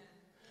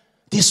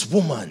 This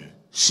woman,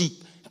 she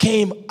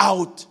came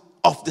out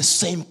of the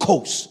same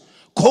coast.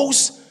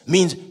 Coast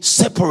means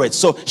separate.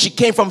 So she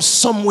came from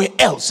somewhere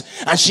else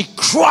and she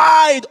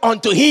cried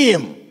unto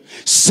him,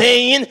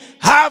 saying,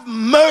 have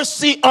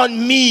mercy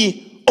on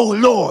me, O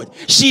Lord.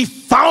 She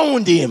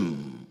found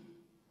him.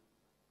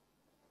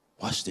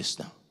 Watch this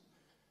now.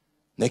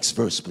 Next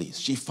verse, please.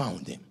 She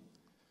found him.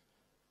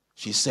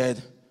 She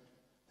said,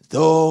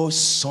 thou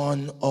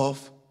son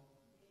of.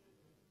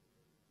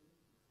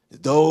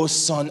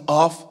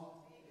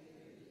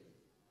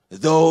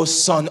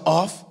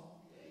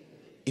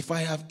 If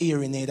I have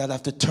hearing aid, I'll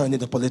have to turn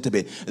it up a little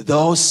bit.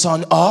 Thou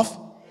son of.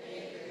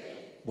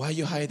 Why are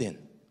you hiding?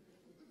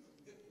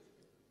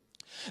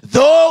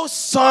 Thou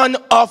son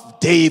of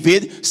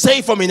David.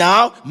 Say for me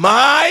now,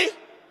 my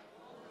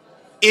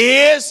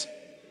ears.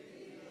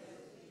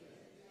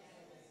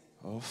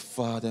 Oh,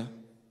 Father.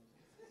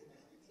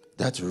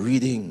 That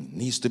reading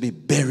needs to be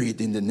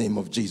buried in the name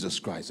of Jesus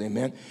Christ.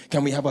 Amen.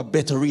 Can we have a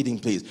better reading,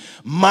 please?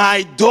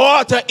 My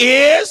daughter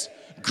is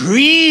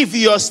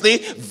grievously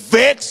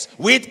vexed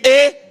with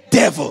a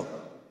devil.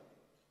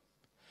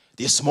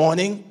 This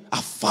morning,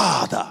 a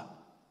father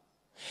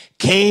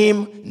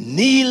came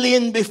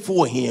kneeling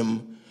before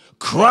him,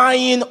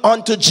 crying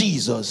unto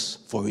Jesus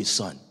for his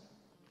son.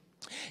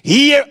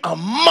 Here, a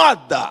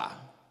mother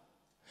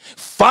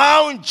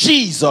found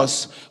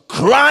Jesus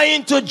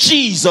crying to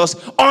Jesus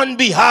on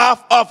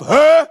behalf of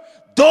her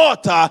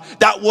daughter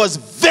that was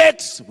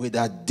vexed with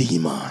a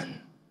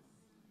demon.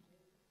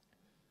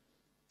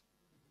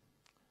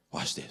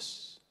 Watch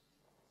this.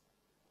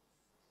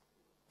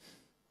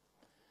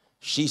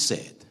 She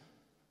said,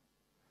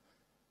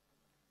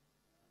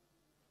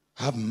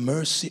 have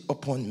mercy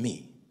upon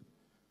me,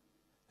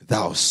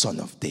 thou son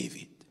of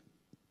David,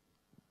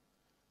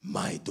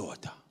 my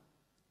daughter.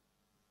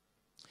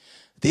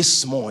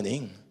 This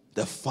morning,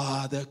 the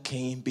father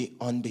came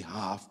on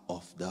behalf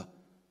of the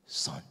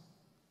son.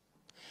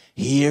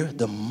 Here,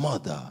 the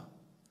mother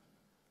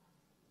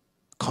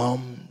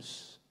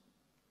comes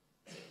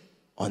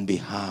on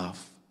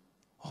behalf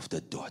of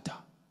the daughter.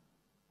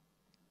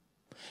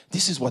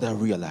 This is what I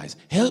realized.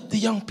 Help the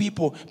young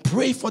people.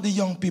 Pray for the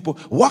young people.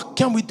 What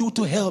can we do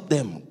to help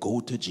them?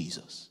 Go to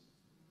Jesus.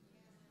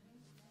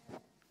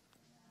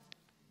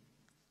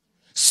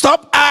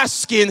 Stop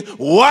asking,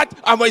 what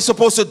am I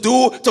supposed to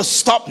do to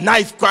stop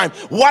knife crime?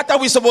 What are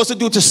we supposed to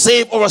do to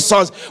save our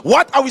sons?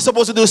 What are we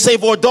supposed to do to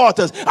save our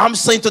daughters? I'm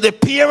saying to the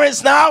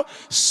parents now,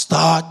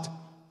 start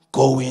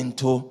going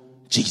to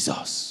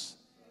Jesus.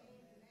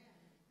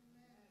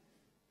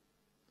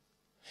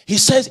 He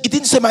says, he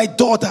didn't say my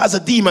daughter has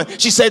a demon.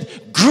 She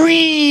said,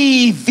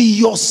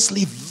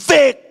 grievously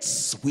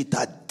vexed with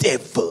a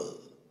devil.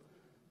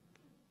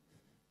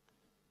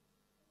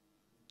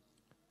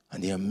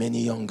 And there are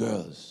many young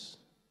girls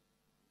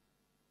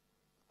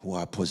who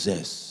are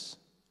possessed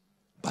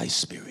by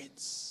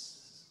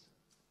spirits.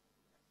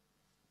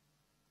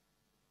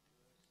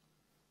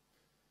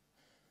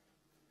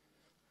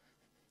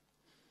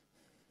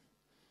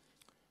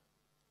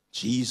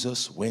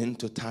 Jesus went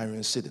to Tyre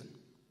and Sidon,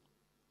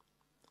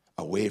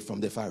 away from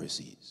the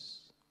Pharisees.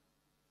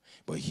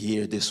 But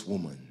here this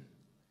woman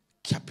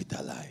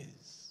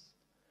capitalized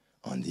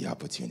on the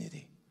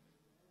opportunity.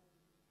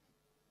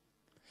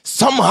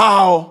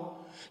 Somehow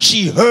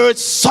she heard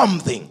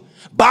something.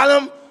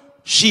 Balaam,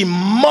 she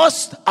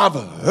must have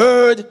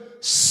heard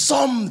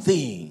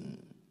something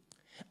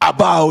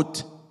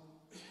about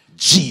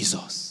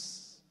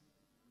Jesus.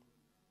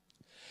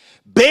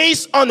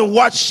 Based on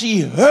what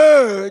she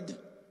heard,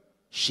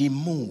 she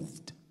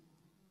moved.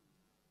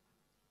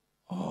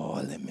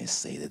 Oh, let me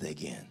say that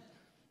again.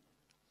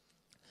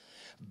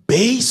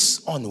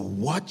 Based on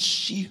what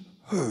she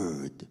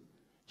heard,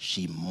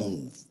 she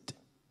moved.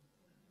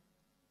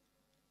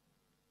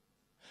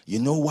 You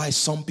know why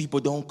some people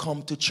don't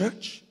come to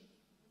church?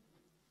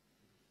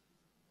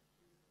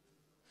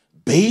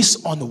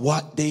 Based on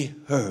what they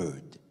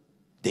heard,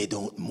 they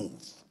don't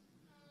move.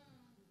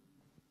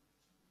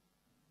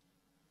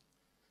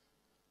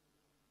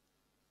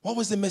 What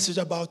was the message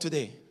about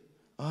today?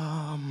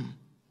 What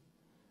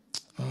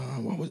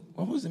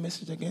was the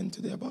message again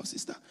today about,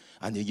 sister?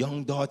 And your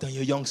young daughter and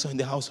your young son in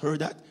the house heard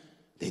that?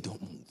 They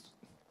don't move.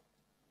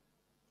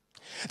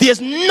 There's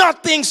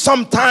nothing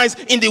sometimes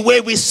in the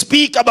way we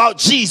speak about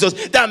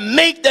Jesus that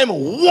make them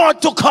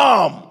want to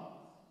come.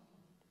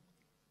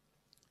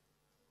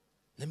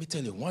 Let me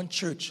tell you, one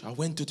church I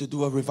went to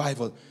do a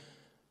revival, it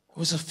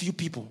was a few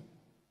people.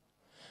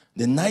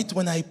 The night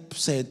when I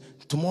said,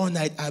 tomorrow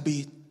night I'll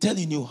be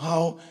telling you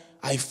how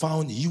I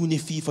found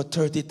Unify for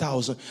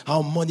 30,000,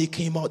 how money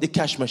came out the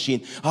cash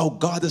machine, how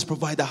God has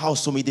provided a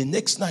house for me. The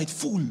next night,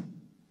 full.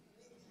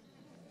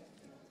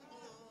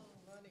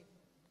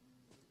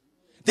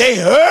 They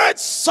heard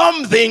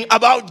something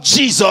about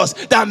Jesus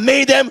that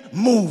made them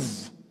move.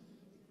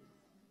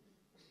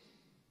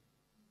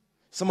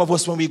 Some of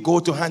us, when we go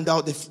to hand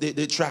out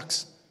the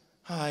tracts,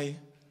 hi,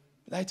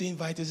 I'd like to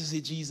invite us to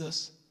see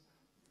Jesus.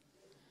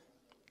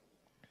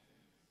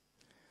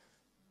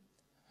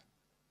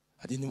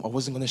 I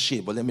wasn't going to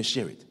share, but let me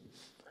share it.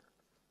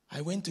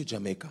 I went to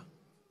Jamaica,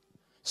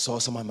 saw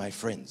some of my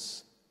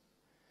friends.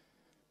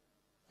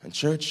 And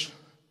church,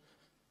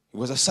 it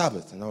was a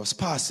Sabbath, and I was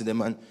passing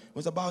them, and it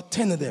was about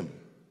 10 of them,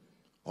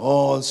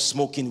 all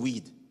smoking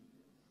weed.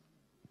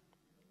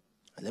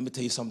 And let me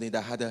tell you something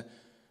that had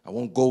I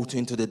won't go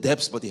into the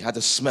depths, but it had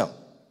a smell.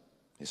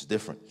 It's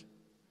different.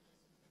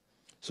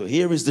 So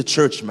here is the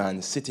church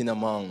man sitting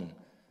among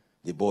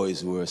the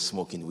boys who were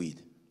smoking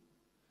weed.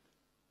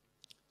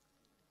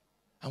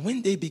 And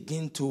when they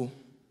begin to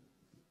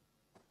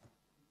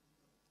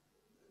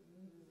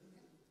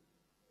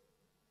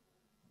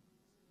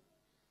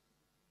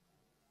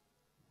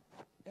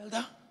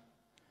Elder,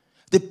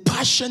 the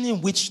passion in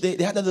which they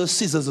had a little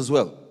scissors as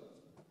well.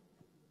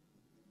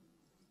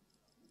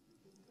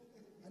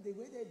 And the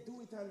way they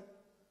do it, and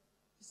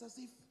it's as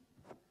if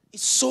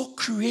it's so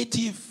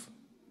creative,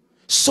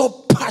 so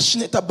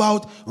passionate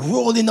about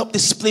rolling up the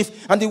spliff,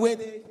 and the way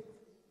they,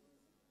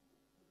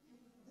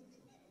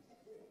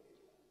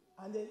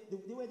 and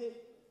the way they,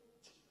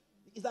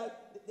 it's like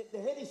the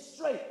head is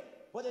straight,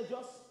 but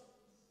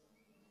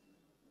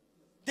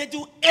they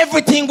do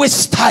everything with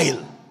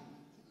style.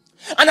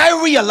 And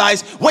I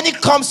realize when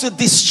it comes to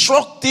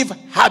destructive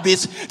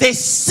habits, they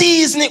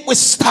season it with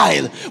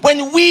style.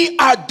 When we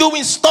are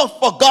doing stuff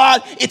for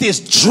God, it is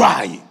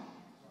dry.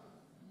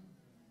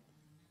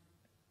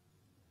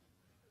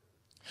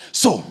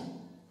 So,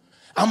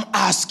 I'm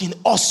asking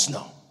us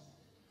now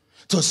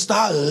to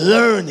start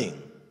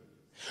learning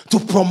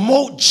to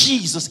promote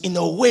Jesus in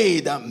a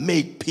way that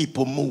make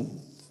people move.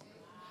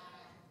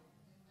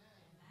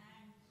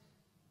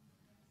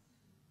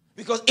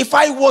 Because if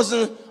I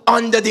wasn't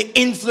under the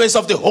influence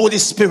of the Holy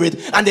Spirit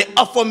and they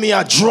offer me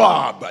a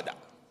draw, brother.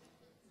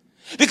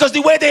 Because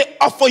the way they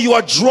offer you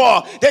a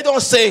draw, they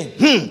don't say,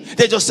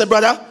 They just say,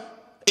 brother,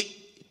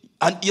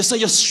 and you say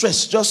you're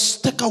stressed,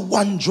 just take a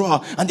one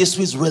draw and this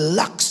will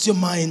relax your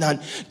mind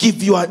and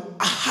give you a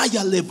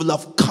higher level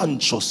of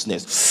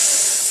consciousness.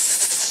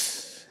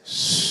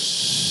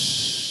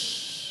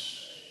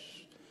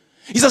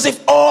 It's as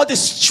if all the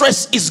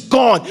stress is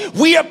gone.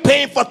 We are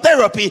paying for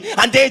therapy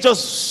and they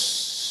just...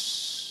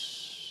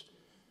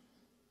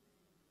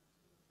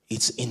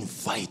 It's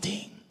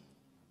inviting.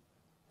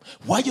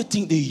 Why do you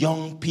think the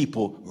young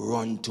people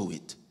run to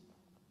it?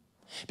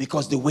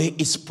 Because the way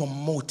it's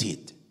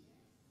promoted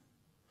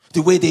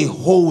the way they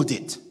hold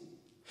it,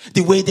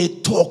 the way they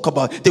talk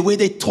about it, the way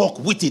they talk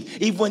with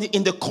it, even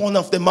in the corner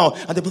of the mouth,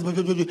 and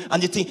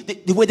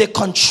the way they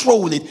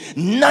control it.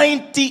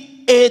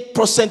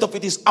 98% of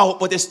it is out,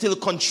 but they still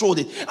control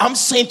it. I'm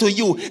saying to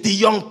you, the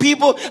young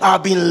people are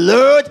being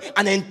lured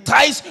and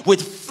enticed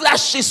with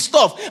flashy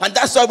stuff. And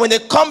that's why when they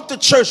come to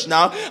church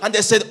now and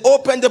they said,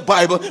 open the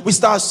Bible, we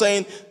start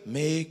saying,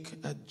 make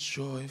a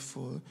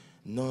joyful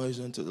noise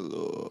unto the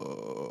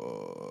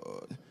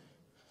Lord.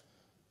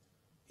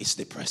 It's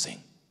depressing.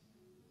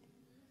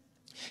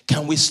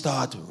 Can we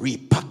start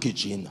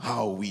repackaging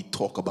how we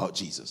talk about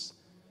Jesus?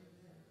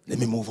 Let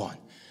me move on.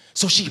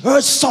 So she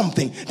heard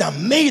something that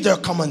made her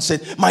come and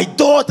said, my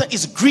daughter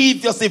is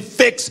grievously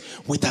vexed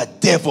with a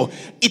devil.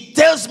 It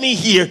tells me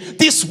here,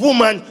 this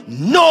woman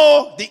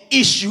knows the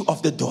issue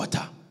of the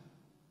daughter.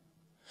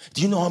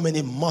 Do you know how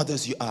many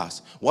mothers you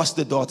ask, what's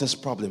the daughter's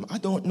problem? I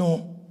don't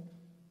know.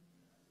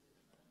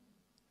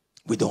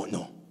 We don't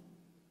know.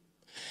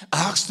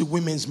 Ask the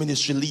women's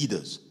ministry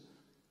leaders.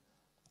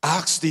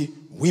 Ask the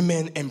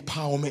women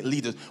empowerment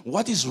leaders,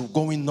 what is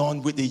going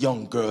on with the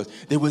young girls?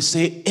 They will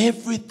say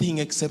everything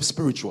except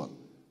spiritual.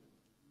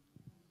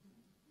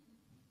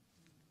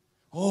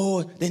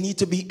 Oh, they need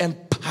to be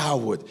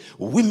empowered.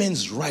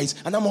 Women's rights,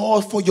 and I'm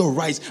all for your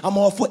rights. I'm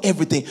all for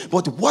everything.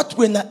 But what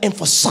we're not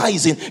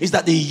emphasizing is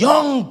that the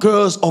young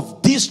girls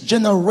of this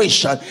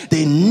generation,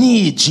 they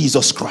need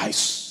Jesus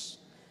Christ.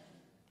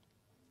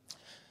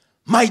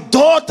 My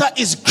daughter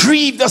is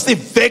grievously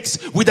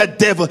vexed with the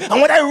devil. And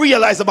when I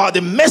realized about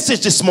the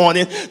message this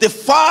morning, the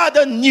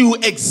father knew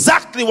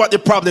exactly what the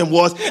problem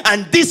was.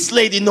 And this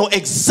lady knows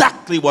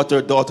exactly what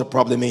her daughter's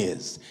problem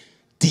is.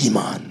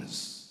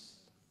 Demons.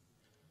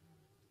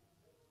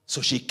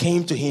 So she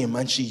came to him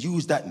and she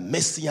used that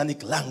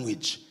messianic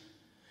language.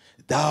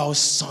 Thou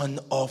son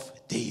of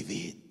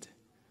David.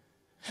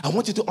 I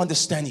want you to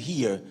understand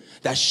here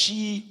that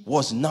she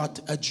was not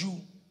a Jew.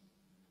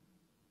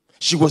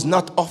 She was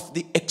not of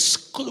the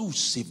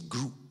exclusive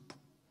group.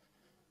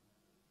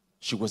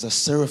 She was a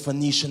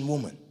Syrophoenician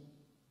woman,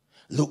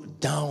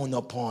 looked down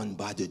upon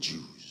by the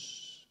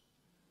Jews.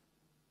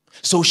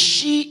 So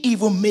she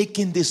even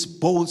making this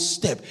bold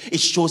step, it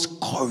shows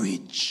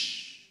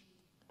courage.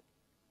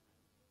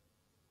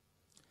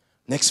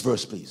 Next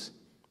verse, please.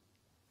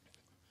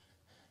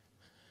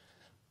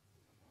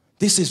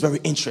 This is very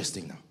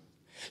interesting now.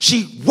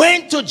 She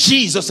went to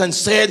Jesus and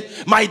said,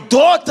 my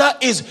daughter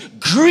is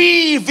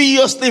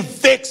grievously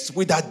vexed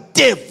with a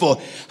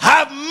devil.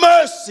 Have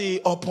mercy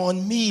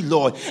upon me,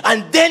 Lord.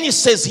 And then it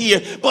says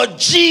here, but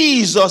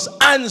Jesus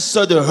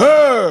answered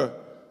her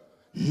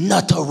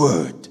not a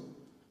word.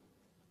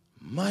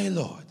 My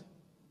Lord,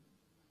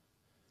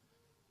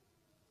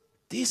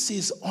 this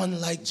is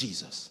unlike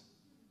Jesus.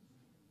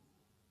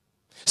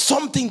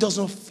 Something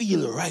doesn't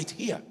feel right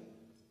here.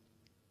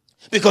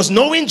 Because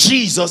knowing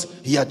Jesus,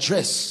 he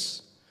addressed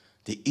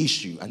the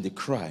issue and the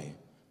cry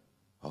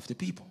of the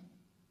people.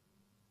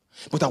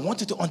 But I want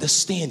you to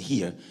understand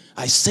here,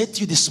 I said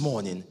to you this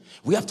morning,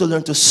 we have to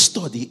learn to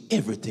study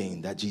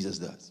everything that Jesus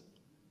does.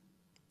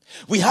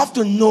 We have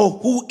to know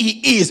who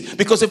he is.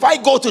 Because if I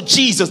go to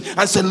Jesus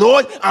and say,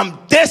 Lord, I'm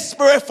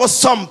desperate for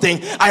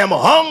something. I am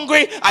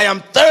hungry. I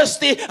am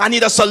thirsty. I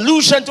need a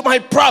solution to my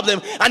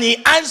problem. And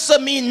he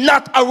answered me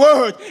not a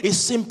word. It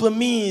simply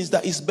means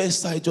that it's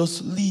best I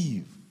just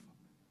leave.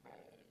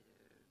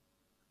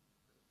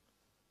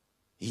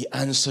 He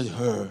answered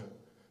her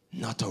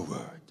not a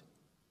word.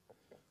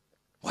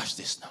 Watch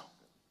this now.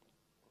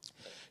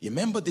 You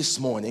remember this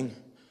morning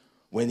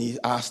when he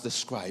asked the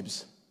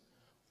scribes,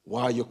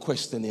 why are you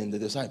questioning the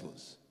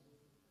disciples?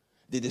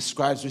 Did the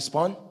scribes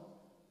respond?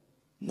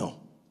 No.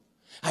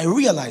 I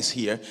realize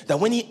here that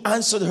when he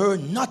answered her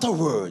not a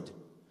word,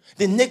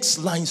 the next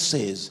line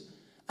says,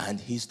 and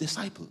his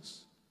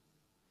disciples.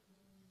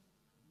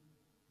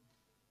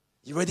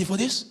 You ready for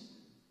this?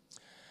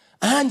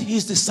 And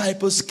his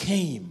disciples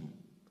came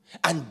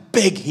and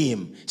begged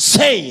him,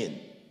 saying,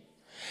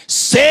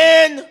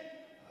 send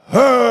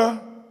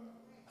her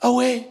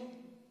away.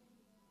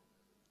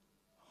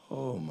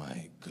 Oh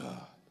my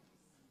God.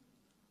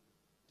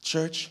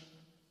 Church,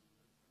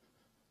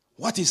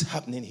 what is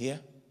happening here?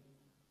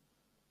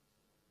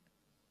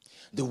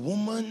 The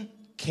woman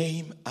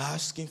came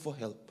asking for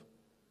help.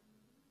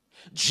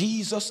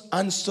 Jesus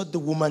answered the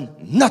woman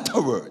not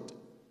a word.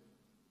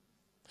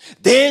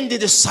 Then the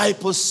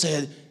disciples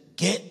said,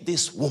 get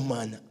this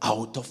woman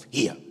out of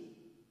here.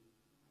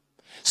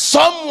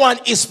 Someone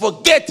is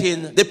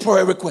forgetting the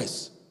prayer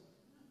request.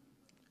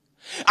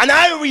 And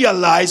I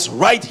realize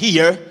right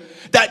here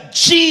that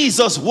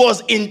Jesus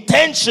was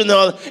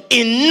intentional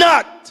in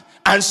not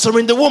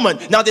answering the woman.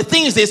 Now the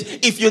thing is this,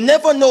 if you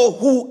never know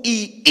who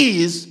he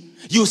is,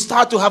 you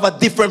start to have a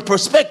different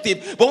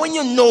perspective. But when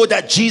you know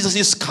that Jesus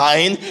is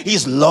kind,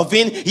 he's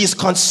loving, he's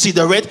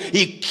considerate,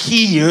 he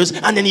cares,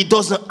 and then he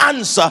doesn't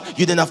answer,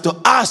 you then have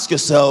to ask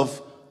yourself,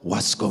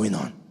 what's going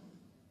on?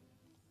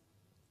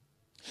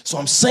 So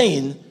I'm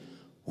saying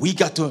we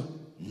got to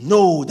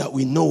know that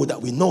we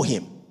know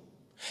him.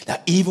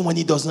 That even when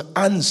he doesn't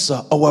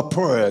answer our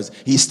prayers,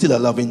 he's still a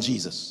loving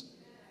Jesus.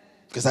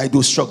 Because I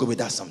do struggle with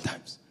that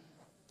sometimes.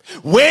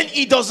 When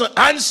he doesn't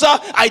answer,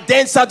 I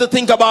then start to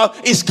think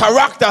about his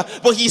character,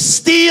 but he's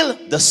still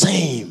the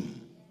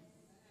same.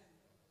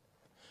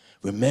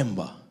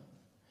 Remember,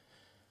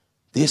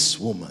 this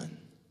woman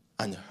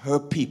and her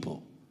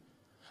people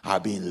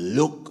are being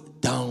looked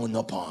down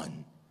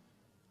upon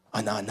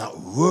and are not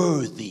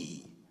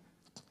worthy,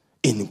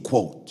 in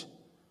quote,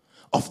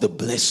 of the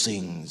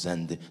blessings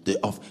and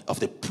of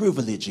the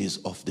privileges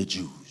of the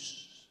Jews.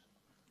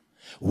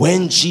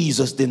 When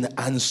Jesus didn't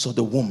answer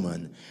the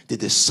woman, the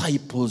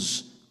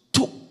disciples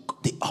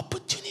took the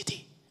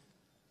opportunity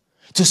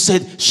to say,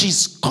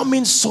 she's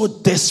coming so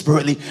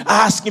desperately,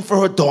 asking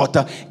for her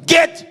daughter,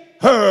 get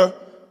her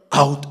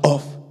out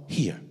of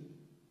here.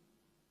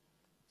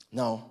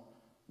 Now,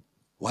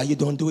 why you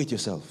don't do it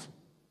yourself?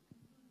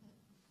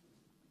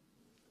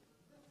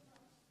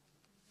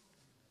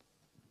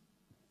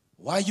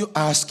 Why are you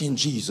asking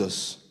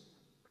Jesus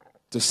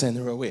to send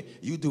her away?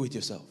 You do it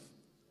yourself.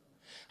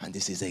 And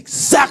this is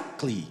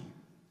exactly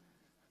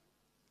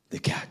the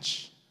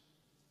catch.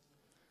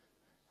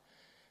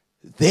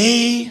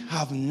 They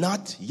have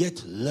not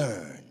yet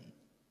learned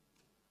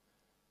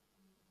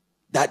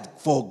that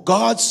for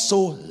God so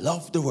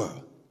loved the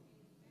world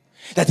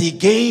that he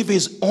gave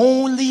his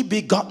only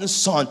begotten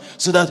Son,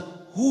 so that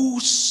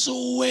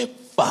whosoever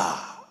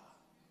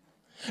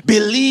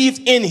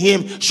believed in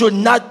him should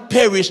not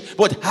perish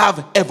but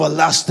have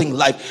everlasting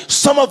life.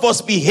 Some of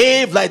us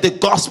behave like the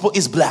gospel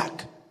is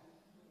black.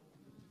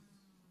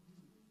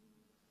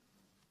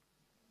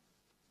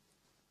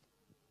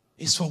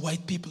 It's for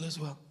white people as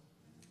well.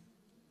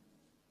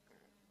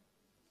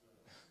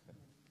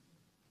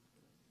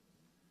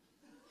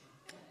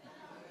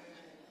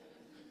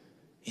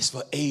 It's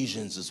for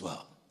Asians as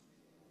well.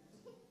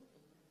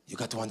 You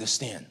got to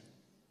understand.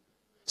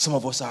 Some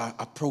of us are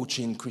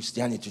approaching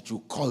Christianity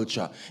through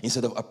culture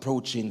instead of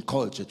approaching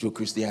culture through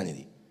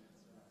Christianity.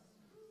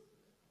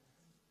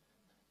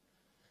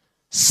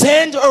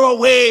 Send her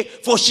away,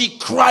 for she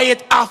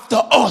crieth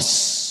after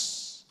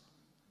us.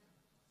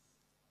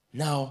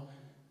 Now,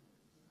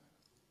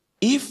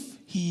 if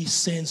he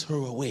sends her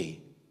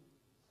away,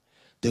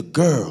 the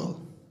girl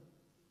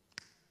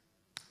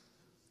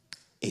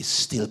is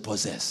still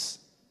possessed.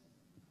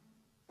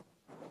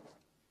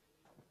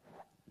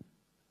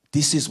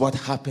 This is what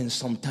happens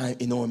sometimes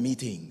in our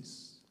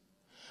meetings.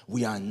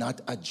 We are not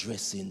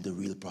addressing the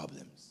real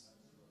problems.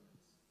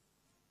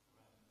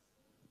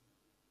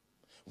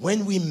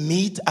 When we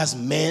meet as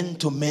men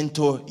to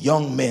mentor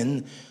young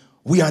men,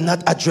 we are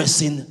not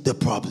addressing the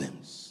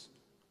problems.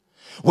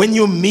 When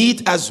you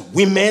meet as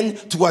women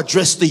to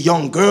address the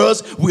young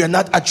girls, we are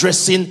not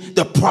addressing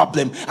the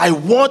problem. I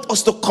want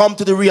us to come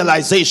to the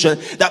realization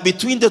that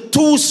between the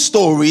two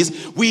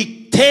stories,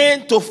 we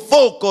tend to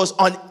focus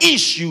on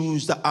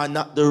issues that are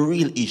not the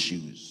real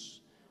issues.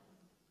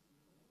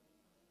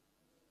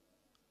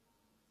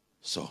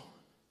 So,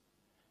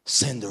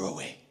 send her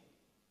away.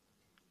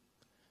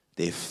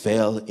 They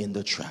fell in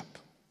the trap.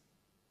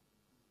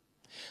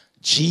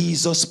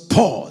 Jesus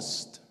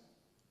paused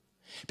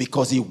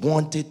because he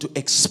wanted to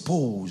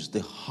expose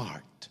the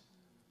heart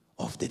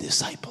of the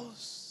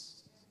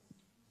disciples.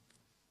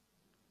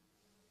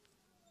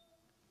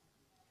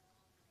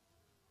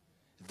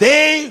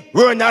 They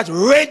were not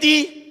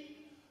ready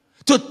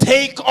to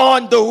take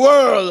on the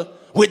world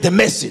with the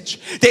message.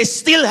 They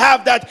still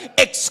have that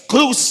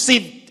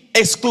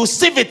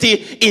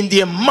exclusivity in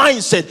their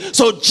mindset.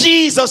 So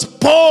Jesus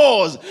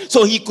paused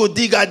so he could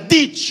dig a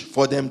ditch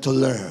for them to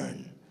learn.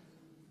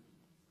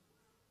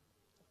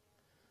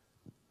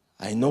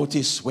 I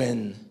noticed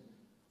when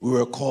we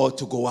were called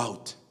to go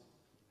out,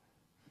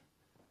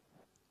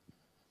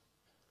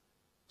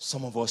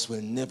 some of us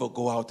will never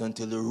go out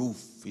until the roof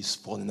is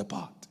falling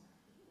apart.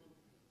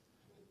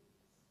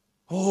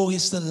 Oh,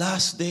 it's the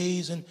last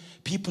days and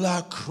people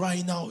are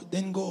crying out.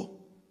 Then go.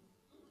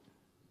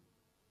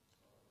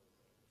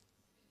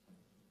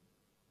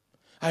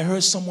 I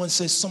heard someone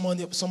say some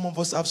of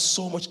us have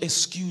so much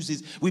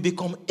excuses. We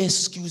become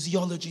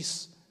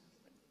excusiologists.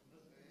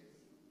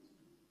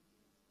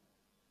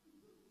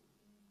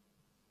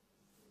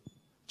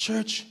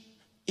 Church,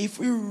 if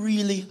we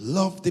really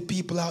love the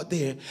people out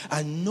there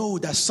and know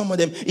that some of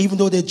them, even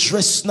though they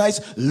dress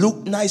nice,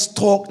 look nice,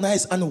 talk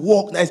nice, and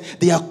walk nice,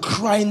 they are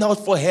crying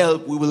out for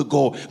help, we will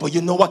go. But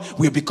you know what?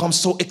 We become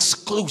so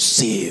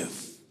exclusive.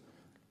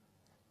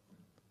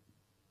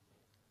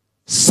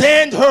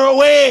 Send her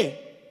away.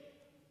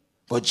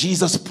 But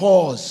Jesus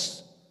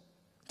paused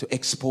to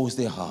expose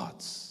their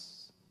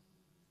hearts.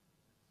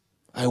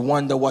 I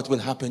wonder what will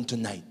happen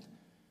tonight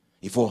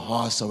if our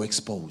hearts are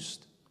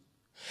exposed.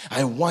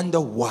 I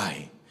wonder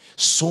why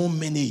so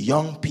many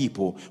young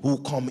people who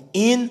come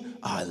in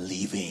are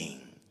leaving.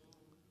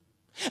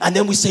 And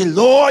then we say,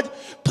 Lord,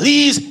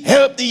 please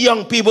help the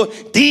young people.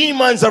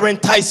 Demons are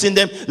enticing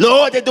them.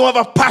 Lord, they don't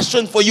have a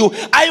passion for you.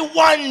 I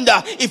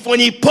wonder if when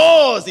he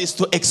pauses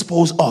to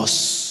expose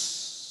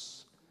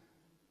us,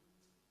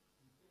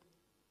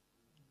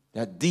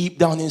 that deep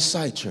down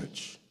inside,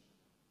 church,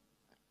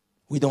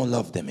 we don't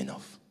love them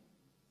enough.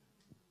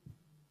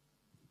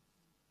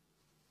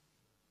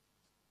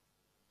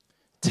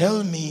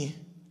 Tell me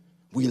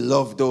we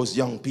love those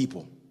young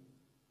people,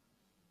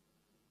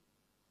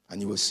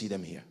 and you will see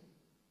them here.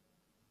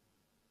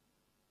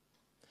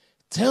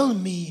 Tell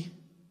me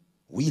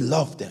we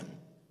love them,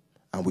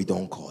 and we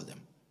don't call them.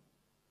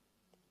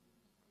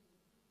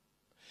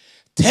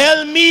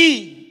 Tell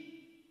me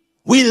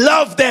we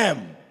love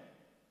them,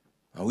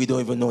 and we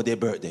don't even know their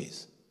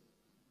birthdays.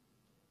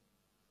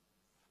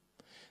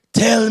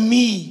 Tell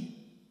me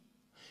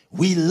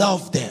we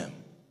love them,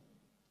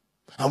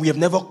 and we have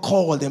never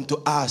called them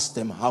to ask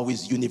them how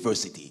is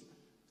university.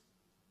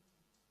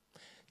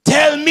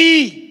 Tell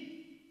me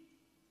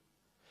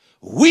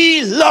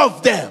we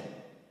love them,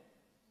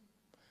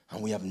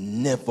 and we have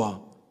never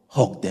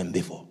hugged them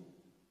before.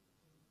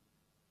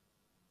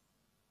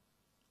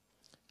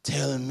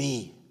 Tell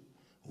me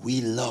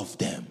we love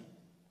them,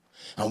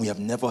 and we have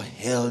never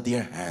held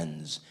their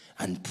hands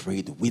and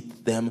prayed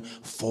with them,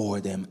 for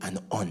them, and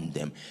on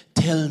them.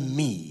 Tell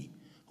me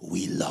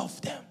we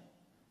love them.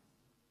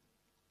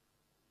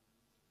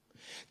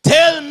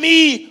 Tell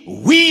me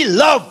we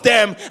love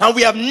them, and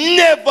we have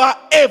never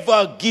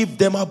ever give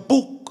them a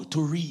book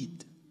to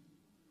read.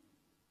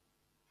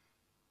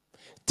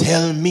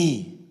 Tell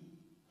me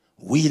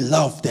we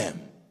love them,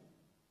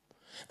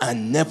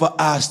 and never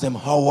ask them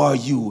how are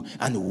you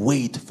and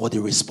wait for the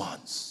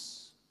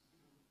response.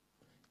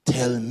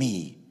 Tell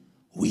me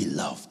we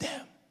love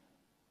them.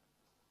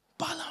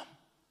 Balaam.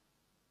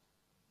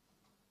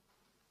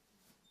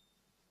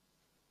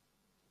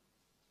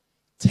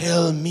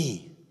 Tell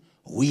me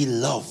we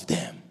love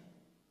them,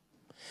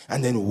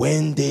 and then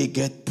when they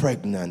get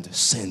pregnant,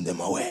 send them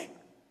away.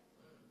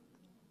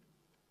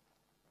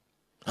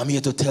 I'm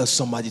here to tell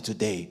somebody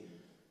today,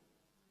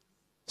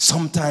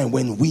 sometime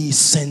when we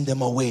send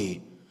them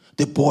away,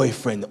 the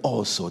boyfriend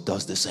also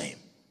does the same.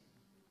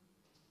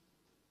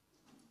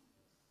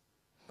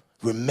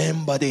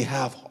 Remember, they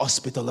have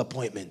hospital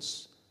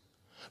appointments.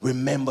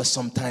 Remember,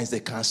 sometimes they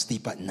can't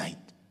sleep at night.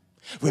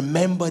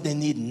 Remember, they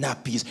need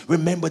nappies.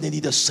 Remember, they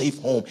need a safe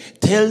home.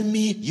 Tell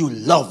me you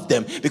love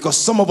them, because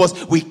some of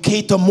us, we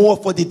cater more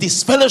for the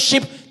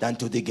disfellowship than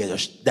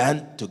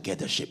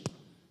togethership.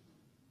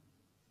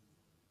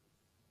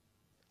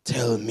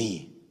 Tell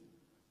me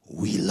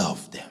we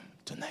love them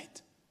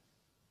tonight.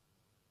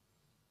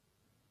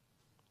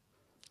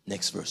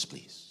 Next verse,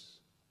 please.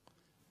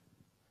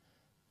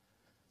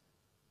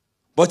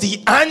 But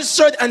he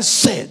answered and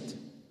said,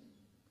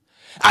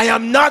 I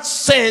am not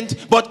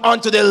sent but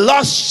unto the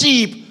lost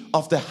sheep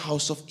of the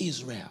house of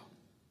Israel.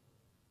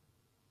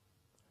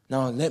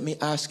 Now, let me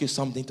ask you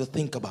something to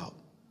think about.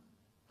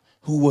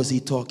 Who was he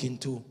talking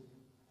to?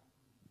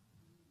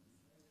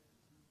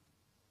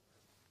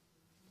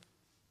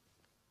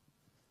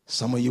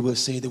 Some of you will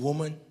say the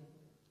woman.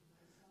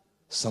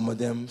 Some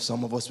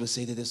of us will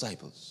say the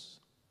disciples.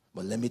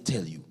 But let me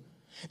tell you,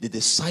 the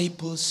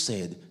disciples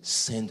said,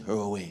 send her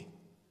away.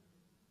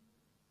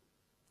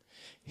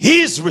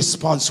 His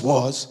response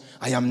was,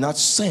 I am not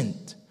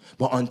sent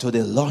but unto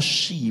the lost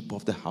sheep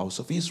of the house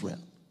of Israel.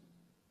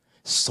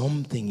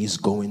 Something is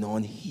going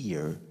on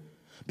here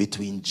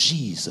between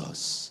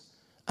Jesus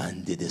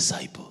and the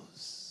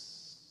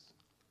disciples.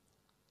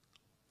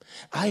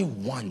 I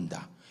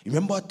wonder,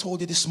 remember I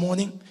told you this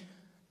morning,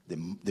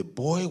 the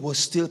boy was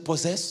still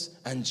possessed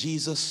and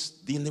Jesus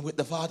dealing with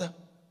the father?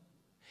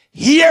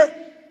 Here,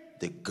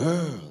 the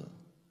girl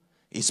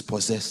is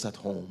possessed at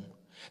home.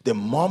 The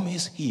mom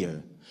is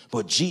here,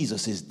 but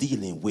Jesus is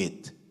dealing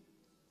with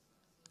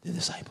the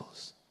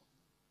disciples.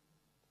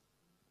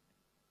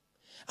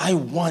 I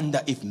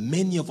wonder if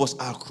many of us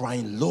are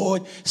crying,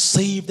 Lord,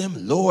 save them,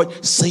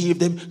 Lord, save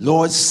them,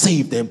 Lord,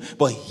 save them.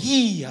 But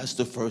he has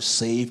to first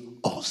save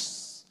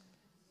us.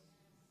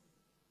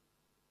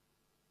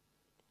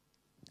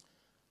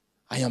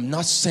 I am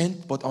not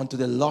sent but unto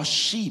the lost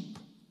sheep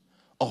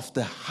of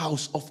the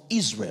house of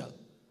Israel.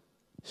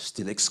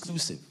 Still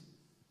exclusive.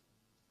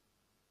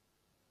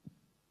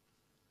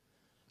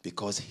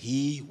 Because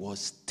he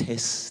was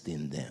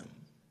testing them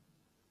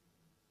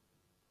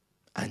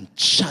and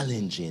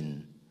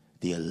challenging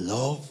their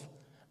love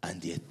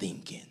and their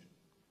thinking.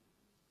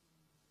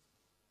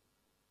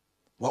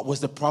 What was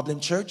the problem,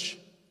 church?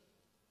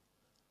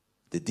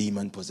 The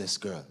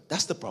demon-possessed girl.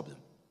 That's the problem.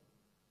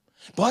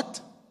 But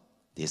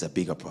there's a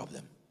bigger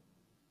problem.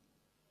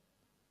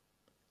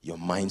 Your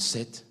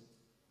mindset,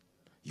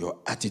 your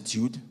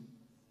attitude,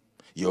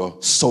 your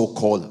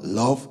so-called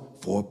love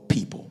for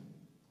people.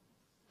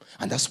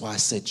 And that's why I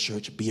said,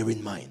 church, bear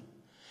in mind,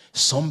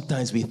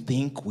 sometimes we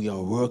think we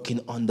are working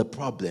on the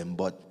problem,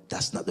 but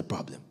that's not the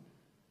problem.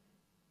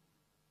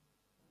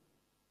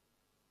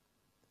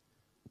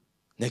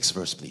 Next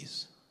verse,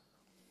 please.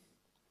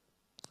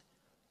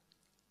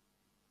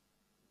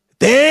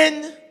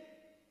 Then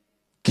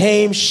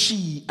came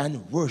she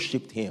and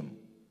worshipped him,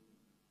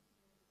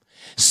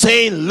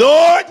 saying,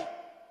 Lord,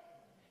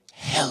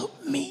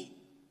 help me.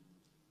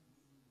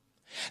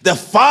 The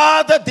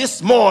father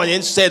this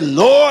morning said,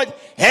 Lord,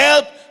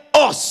 help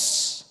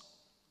us.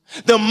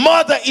 The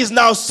mother is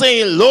now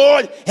saying,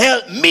 Lord,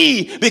 help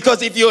me,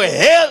 because if you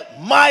help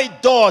my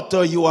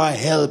daughter, you are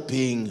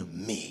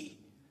helping me.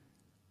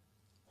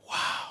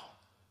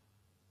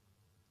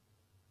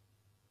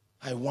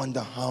 I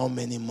wonder how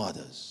many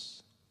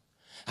mothers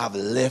have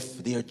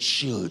left their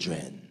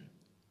children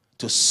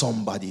to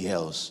somebody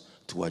else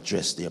to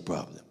address their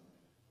problem.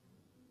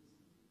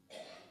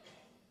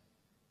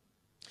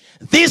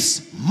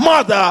 This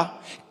mother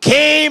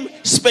came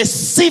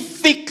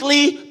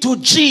specifically to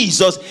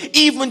Jesus,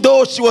 even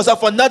though she was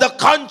of another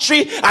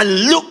country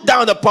and looked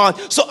down upon.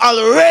 So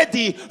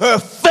already her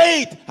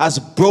faith has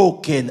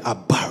broken a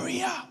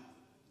barrier.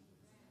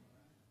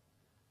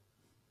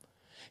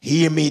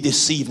 Hear me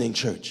this evening,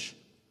 church.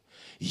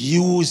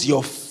 Use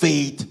your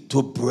faith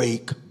to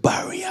break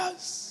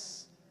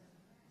barriers.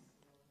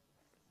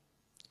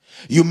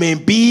 You may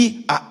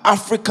be an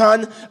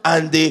African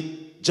and the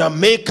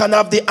Jamaican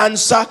have the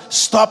answer.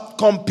 Stop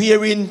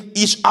comparing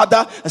each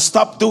other and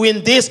stop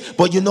doing this.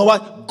 But you know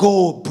what?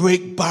 Go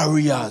break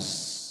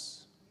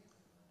barriers.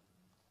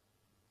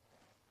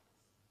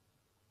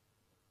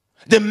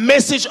 The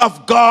message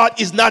of God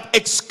is not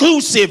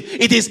exclusive.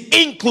 It is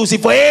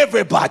inclusive for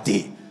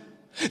everybody.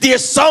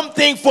 There's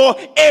something for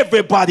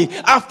everybody.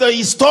 After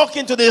he's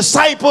talking to the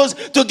disciples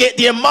to get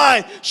their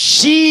mind,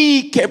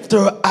 she kept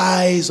her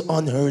eyes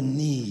on her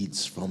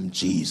needs from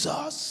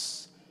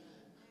Jesus.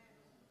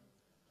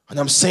 And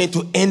I'm saying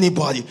to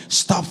anybody,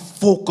 stop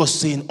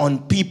focusing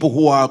on people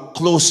who are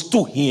close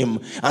to him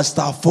and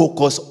start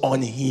focus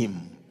on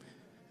him.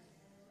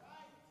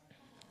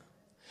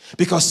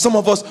 Because some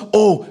of us,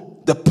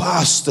 the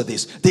pastor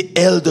this, the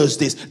elders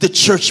this, the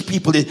church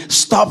people this.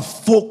 Stop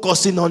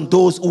focusing on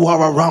those who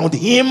are around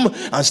him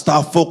and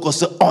start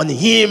focusing on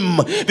him.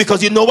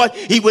 Because you know what?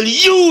 He will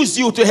use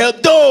you to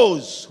help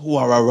those who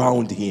are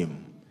around him.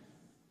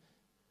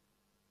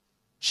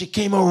 She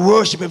came and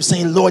worshiped him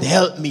saying, Lord,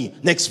 help me.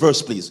 Next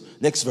verse, please.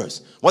 Next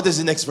verse. What does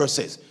the next verse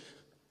say?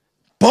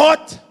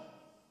 But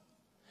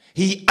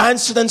he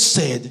answered and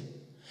said,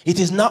 it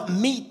is not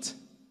meet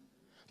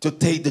to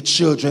take the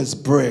children's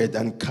bread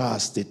and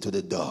cast it to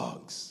the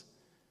dogs.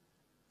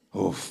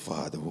 Oh,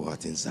 Father, who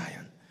art in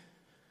Zion.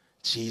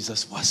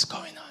 Jesus, what's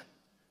going on?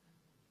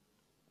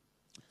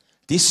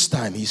 This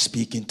time he's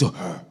speaking to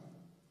her.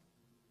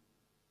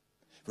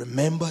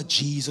 Remember,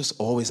 Jesus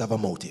always have a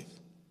motive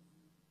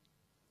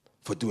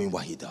for doing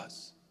what he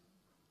does.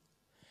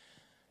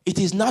 It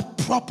is not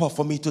proper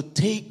for me to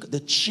take the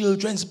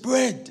children's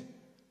bread,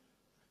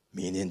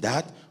 meaning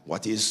that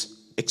what is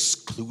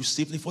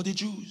exclusively for the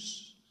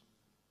Jews,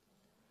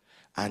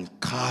 and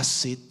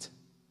cast it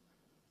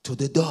to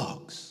the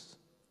dogs.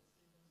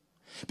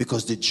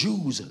 Because the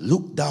Jews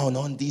look down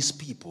on these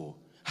people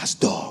as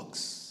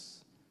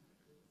dogs.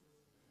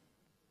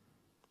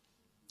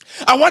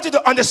 I want you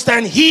to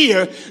understand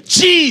here,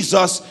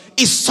 Jesus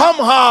is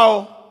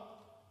somehow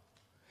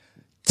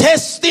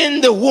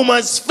testing the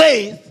woman's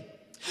faith,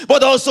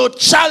 but also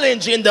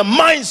challenging the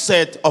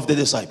mindset of the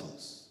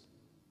disciples.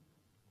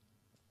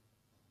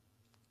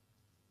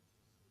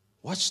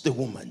 Watch the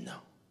woman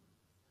now.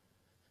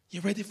 You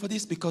ready for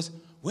this? Because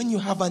when you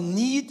have a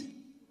need,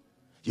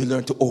 you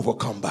learn to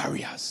overcome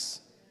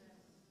barriers.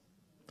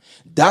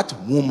 That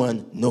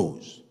woman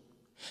knows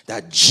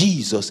that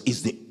Jesus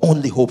is the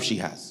only hope she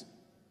has.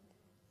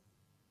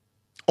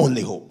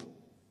 Only hope.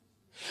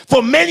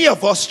 For many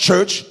of us,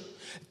 church,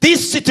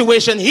 this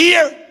situation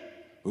here,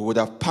 we would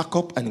have packed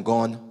up and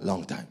gone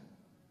long time.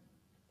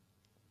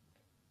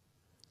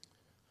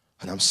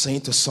 And I'm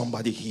saying to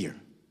somebody here,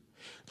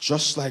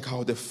 just like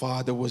how the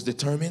father was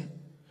determined,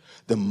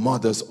 the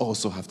mothers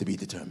also have to be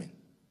determined.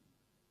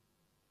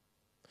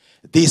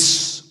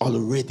 This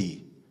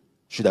already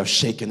should have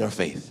shaken her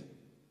faith.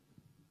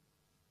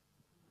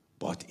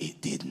 But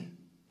it didn't.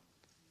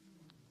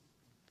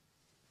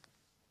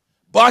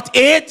 But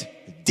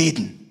it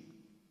didn't.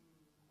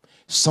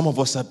 Some of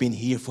us have been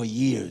here for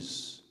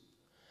years,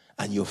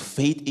 and your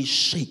faith is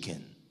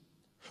shaken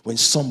when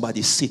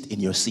somebody sits in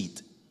your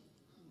seat.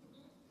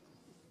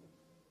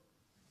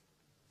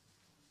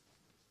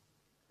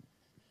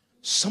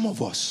 Some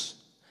of us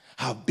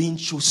have been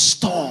through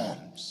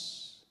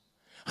storms,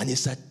 and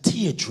it's a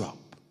teardrop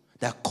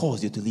that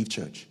caused you to leave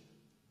church.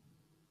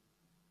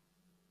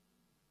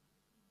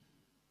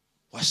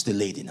 Watch the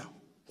lady now.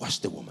 Watch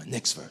the woman.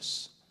 Next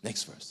verse.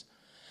 Next verse.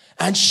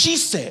 And she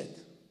said,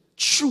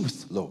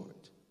 truth, Lord.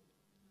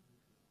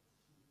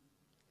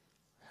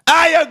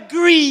 I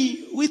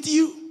agree with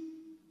you.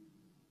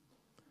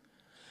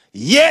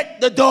 Yet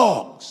the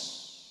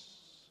dogs,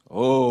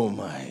 oh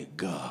my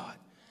God.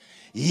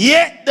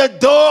 Yet the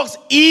dogs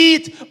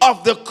eat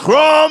of the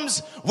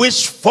crumbs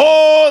which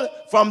fall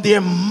from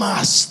their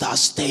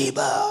master's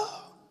table.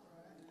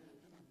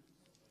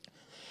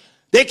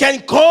 They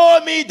can call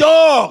me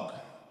dog,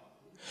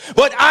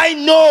 but I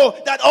know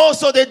that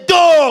also the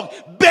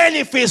dog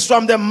benefits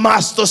from the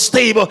master's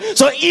table.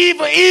 So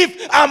even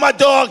if I'm a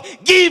dog,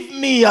 give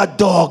me a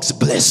dog's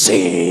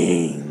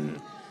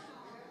blessing.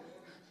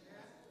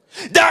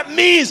 That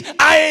means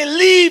I ain't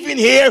leaving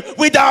here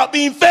without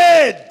being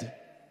fed.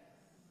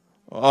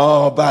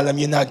 Oh, Balaam,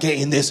 you're not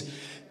getting this.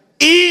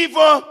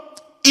 Even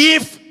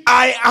if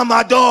I am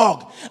a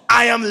dog,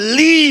 I am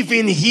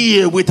leaving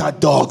here with a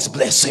dog's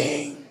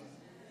blessing.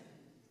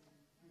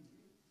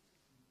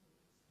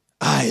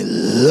 I I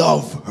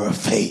love her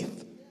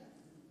faith.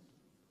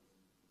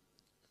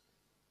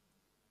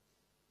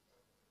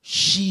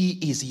 She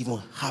is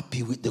even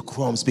happy with the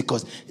crumbs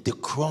because the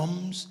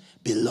crumbs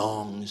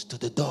belongs to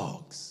the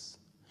dogs.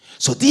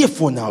 So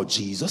therefore now,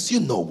 Jesus,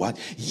 you know what?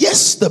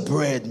 Yes, the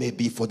bread may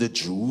be for the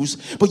Jews,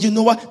 but you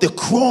know what? The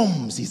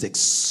crumbs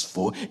is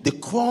for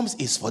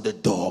the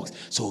dogs.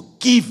 So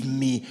give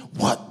me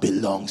what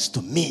belongs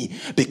to me,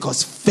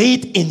 because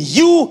faith in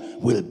you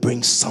will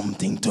bring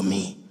something to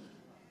me.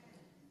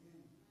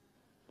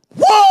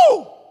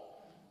 Whoa!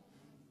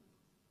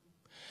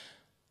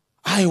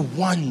 I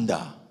wonder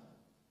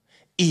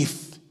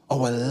if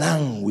our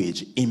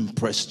language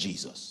impressed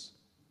Jesus.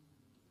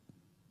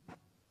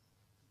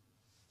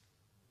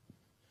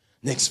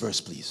 Next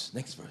verse, please.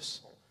 Next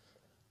verse.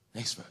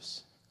 Next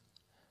verse.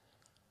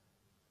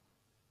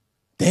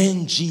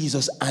 Then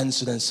Jesus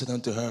answered and said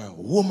unto her,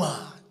 woman.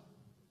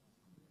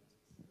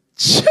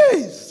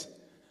 Jeez.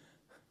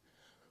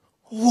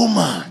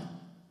 Woman.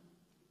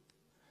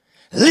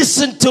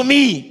 Listen to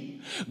me.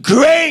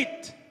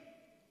 Great.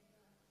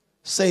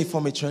 Say it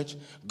for me, church.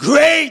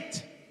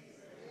 Great.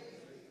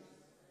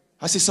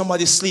 I see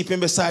somebody sleeping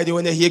beside you.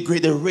 When they hear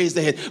great, they raise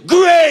their head.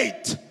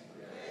 Great.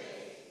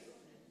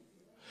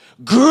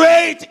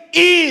 Great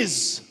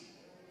is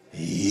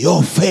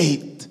your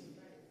faith.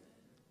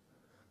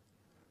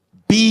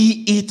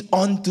 Be it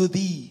unto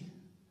thee,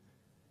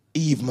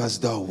 even as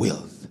thou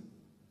wilt.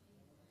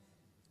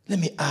 Let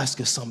me ask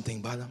you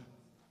something, Balaam.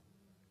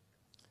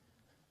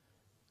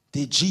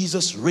 Did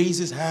Jesus raise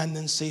his hand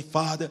and say,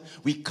 Father,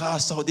 we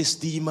cast out this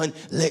demon,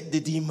 let the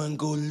demon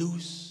go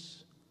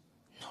loose?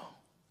 No.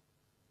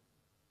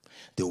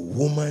 The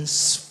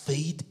woman's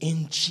faith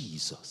in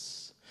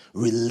Jesus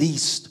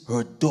released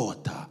her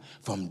daughter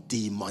from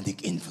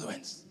demonic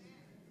influence.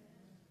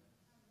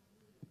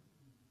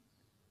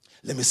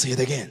 Let me say it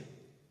again.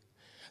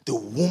 The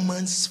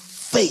woman's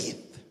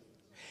faith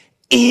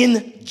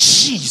in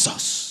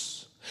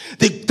Jesus.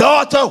 The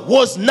daughter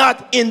was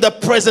not in the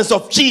presence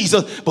of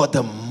Jesus, but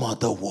the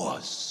mother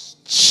was.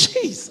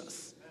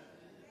 Jesus.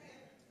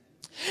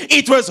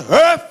 It was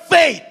her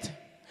faith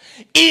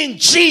in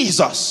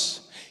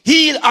Jesus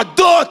healed a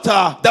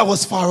daughter that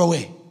was far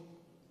away.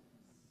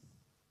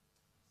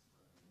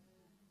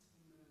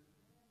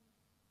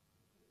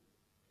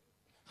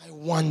 I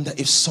wonder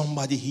if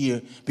somebody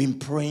here been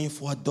praying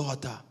for a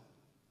daughter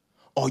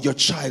or your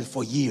child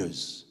for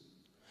years,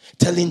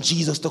 telling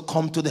Jesus to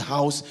come to the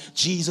house.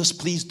 Jesus,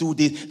 please do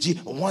this.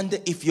 I wonder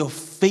if your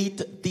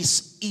faith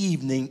this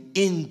evening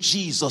in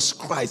Jesus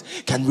Christ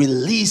can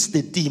release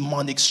the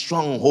demonic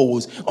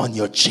strongholds on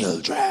your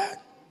children.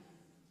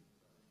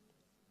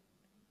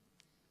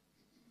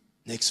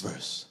 Next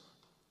verse.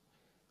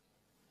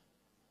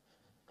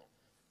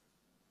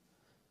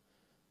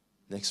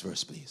 Next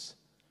verse, please.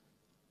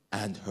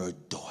 And her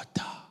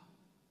daughter.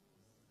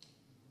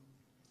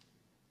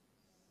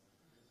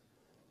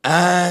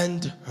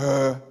 And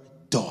her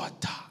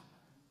daughter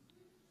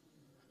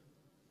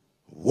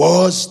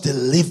was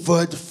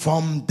delivered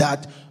from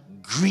that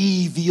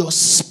grievous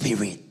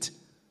spirit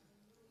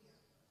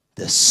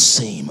the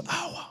same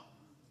hour.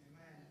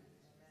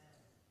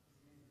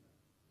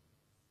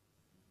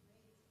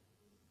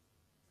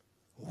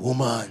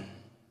 Woman,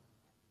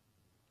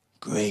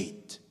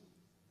 great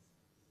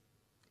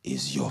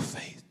is your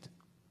faith.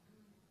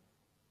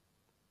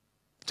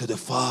 To the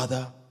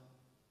Father,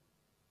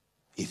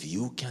 if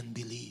you can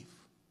believe,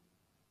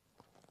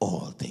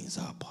 all things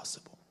are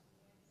possible.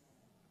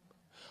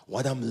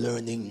 What I'm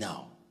learning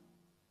now,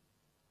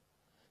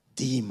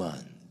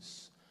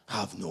 demons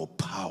have no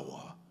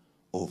power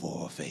over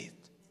our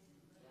faith.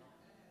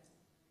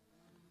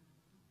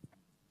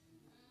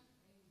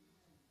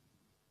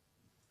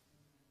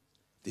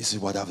 This is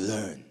what I've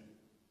learned.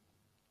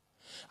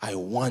 I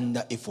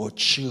wonder if our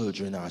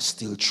children are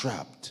still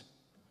trapped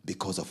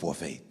because of our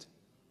faith.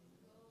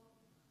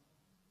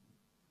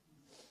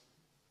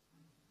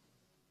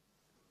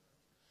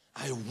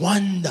 I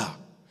wonder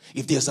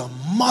if there's a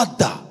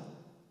mother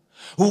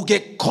who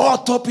get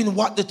caught up in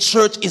what the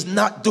church is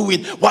not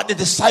doing, what the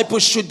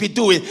disciples should be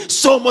doing,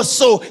 so much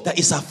so that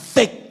it's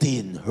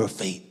affecting her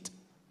faith.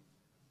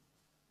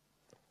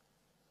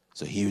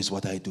 So here is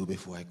what I do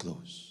before I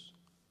close.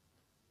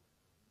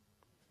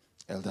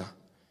 Elder,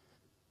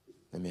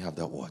 let me have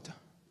that water.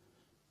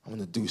 I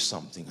want to do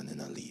something and then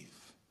I'll leave.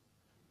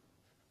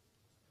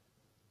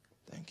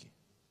 Thank you.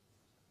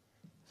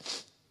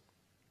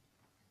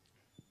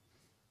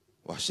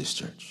 Watch this,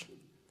 church.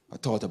 I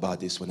thought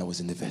about this when I was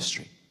in the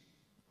vestry.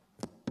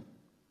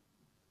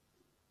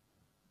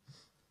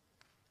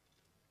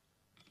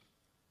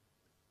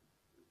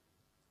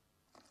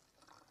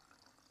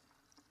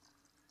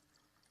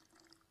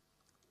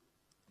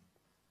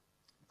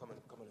 Come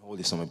and hold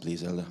this on me,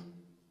 please, Elder.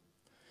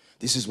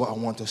 This is what I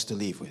want us to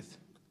leave with.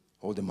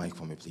 Hold the mic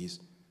for me, please.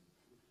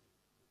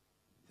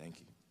 Thank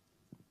you.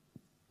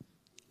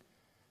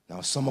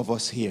 Now, some of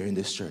us here in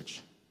this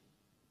church,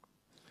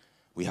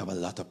 we have a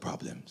lot of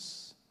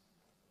problems.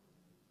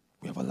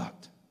 We have a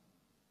lot.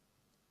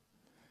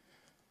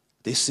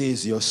 This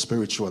is your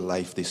spiritual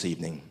life this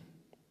evening.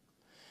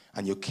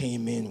 and you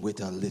came in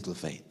with a little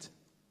faith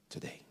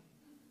today,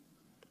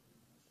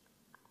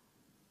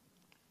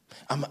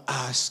 I'm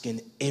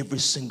asking every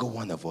single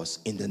one of us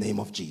in the name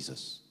of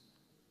Jesus,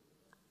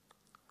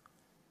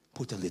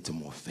 put a little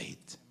more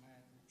faith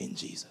in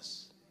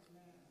Jesus.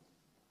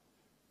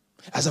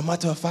 As a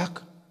matter of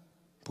fact,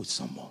 put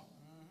some more.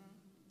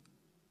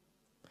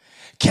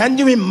 Can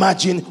you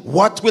imagine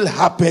what will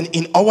happen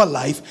in our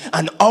life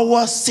and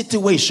our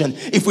situation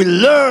if we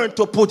learn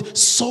to put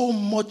so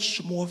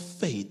much more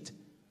faith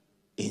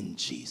in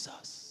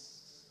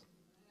Jesus?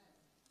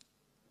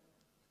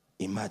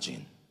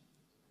 Imagine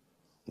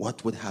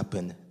what would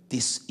happen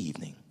this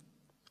evening,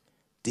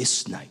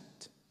 this night,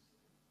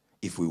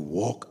 if we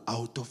walk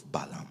out of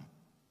Balaam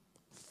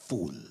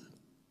full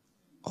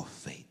of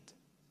faith.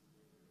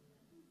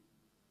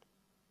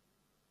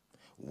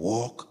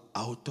 Walk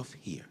out of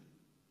here.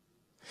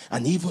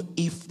 And even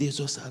if there's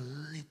just a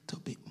little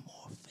bit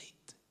more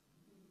faith,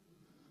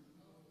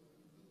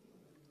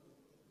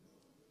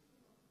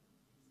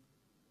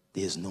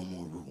 there's no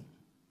more room.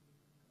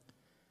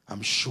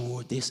 I'm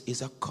sure this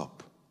is a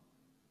cup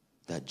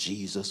that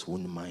Jesus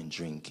wouldn't mind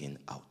drinking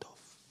out of.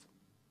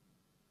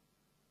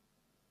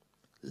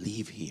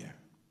 Leave here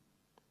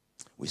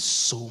with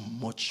so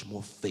much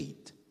more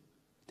faith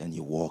than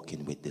you walk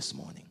in with this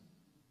morning.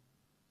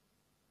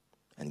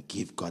 And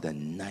give God a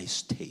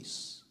nice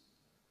taste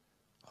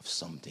of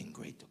something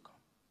great to come.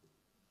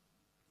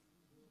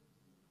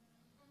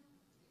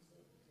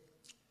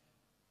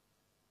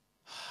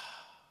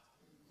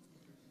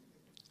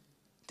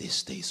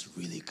 This tastes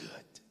really good.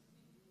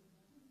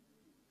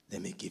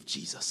 Let me give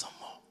Jesus some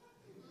more.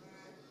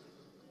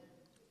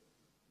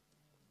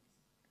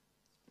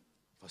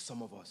 For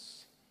some of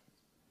us,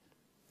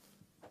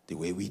 the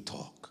way we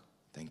talk,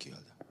 thank you,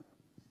 Elder.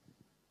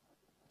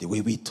 The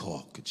way we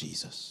talk,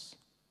 Jesus,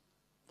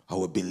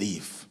 our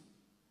belief,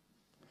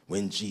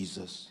 when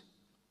Jesus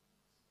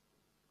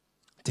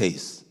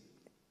tastes,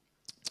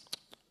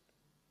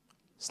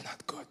 it's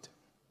not good.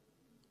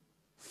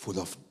 Full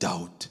of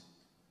doubt,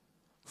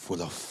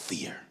 full of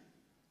fear.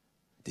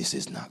 This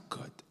is not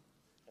good.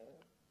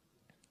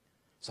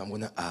 So I'm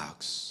going to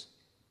ask,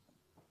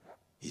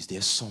 is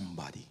there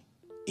somebody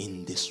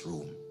in this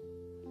room?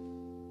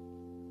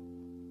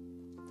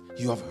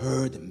 You have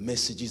heard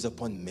messages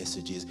upon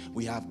messages.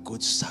 We have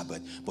good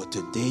Sabbath. But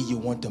today you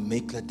want to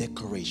make a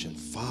declaration.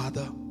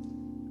 Father,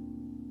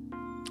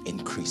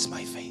 increase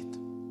my faith.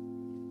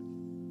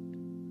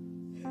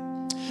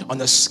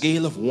 On a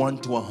scale of 1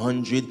 to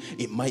 100,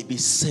 it might be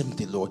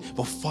 70, Lord.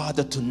 But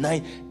Father,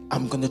 tonight,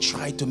 I'm going to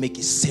try to make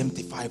it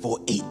 75 or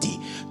 80.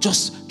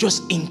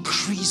 Just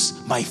increase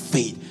my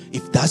faith.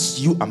 If that's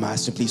you, I'm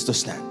asking please to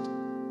stand.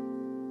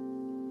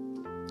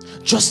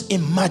 Just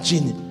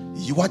imagine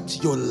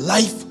what your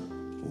life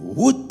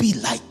would be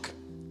like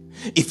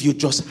if you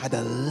just had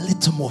a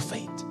little more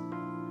faith.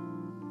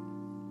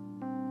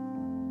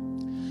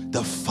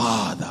 The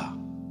Father,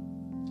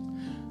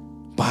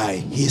 by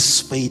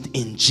his faith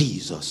in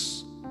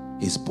Jesus,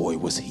 his boy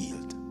was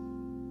healed.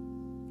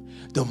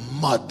 The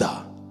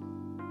mother,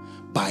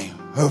 by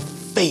her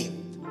faith,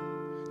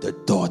 the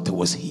daughter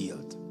was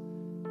healed.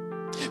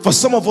 For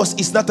some of us,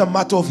 it's not a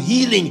matter of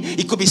healing.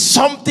 It could be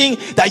something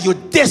that you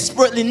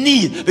desperately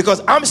need.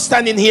 Because I'm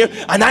standing here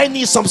and I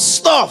need some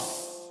stuff.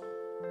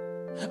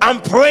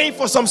 I'm praying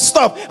for some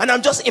stuff. And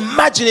I'm just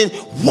imagining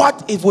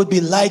what it would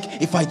be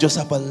like if I just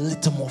have a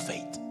little more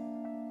faith.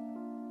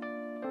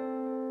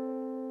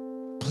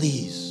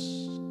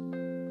 Please,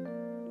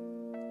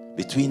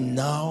 between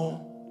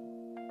now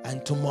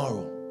and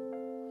tomorrow,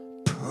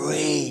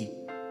 pray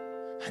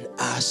and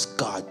ask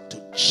God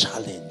to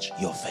challenge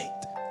your faith.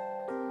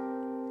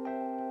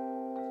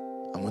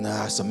 I'm going to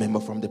ask a member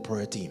from the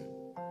prayer team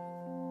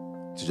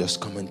to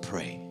just come and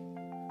pray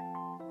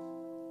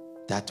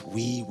that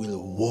we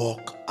will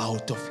walk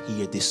out of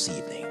here this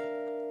evening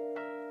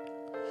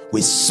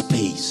with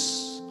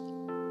space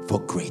for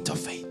greater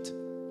faith.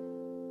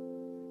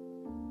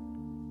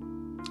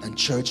 And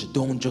church,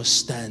 don't just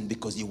stand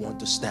because you want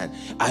to stand.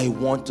 I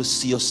want to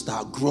see us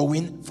start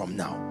growing from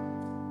now.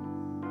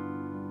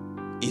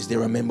 Is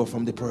there a member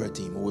from the prayer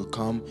team who will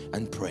come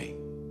and pray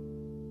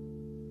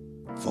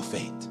for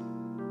faith?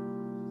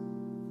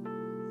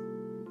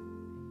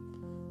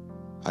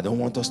 I don't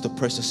want us to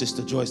pressure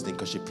Sister Joyce thing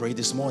because she prayed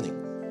this morning.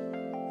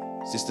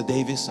 Sister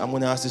Davis, I'm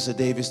going to ask Sister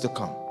Davis to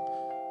come.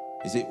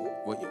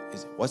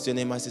 What's your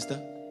name, my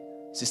sister?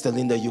 Sister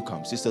Linda, you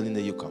come. Sister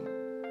Linda, you come.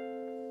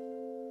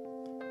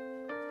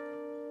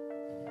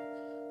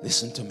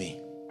 Listen to me.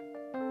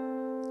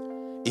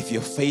 If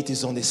your faith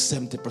is only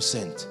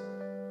 70%,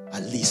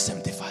 at least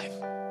 75.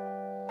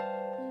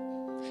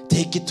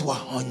 Take it to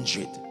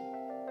 100.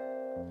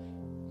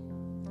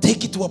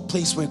 Take it to a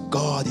place where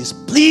God is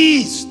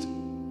pleased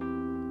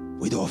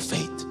with our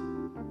faith.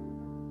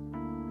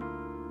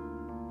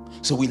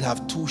 So we'll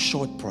have 2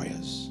 short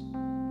prayers.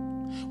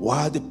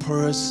 While the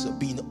prayers are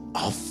being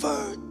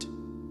offered,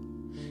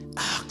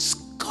 ask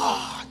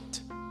God,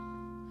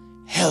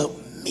 help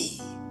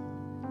me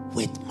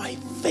with my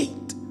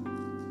faith.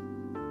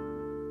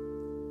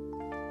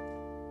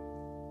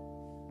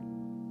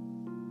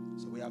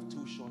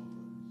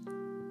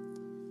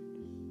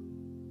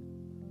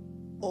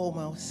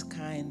 most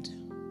kind,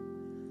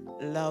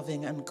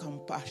 loving, and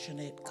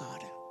compassionate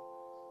God,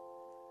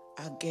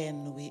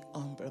 again we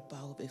humble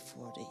bow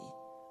before thee.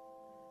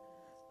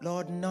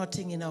 Lord,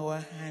 nothing in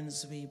our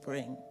hands we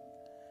bring,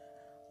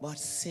 but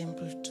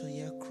simple to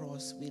your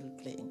cross we'll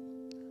cling,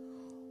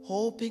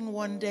 hoping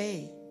one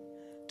day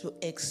to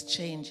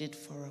exchange it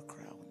for a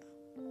crown.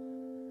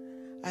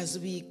 As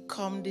we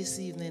come this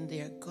evening,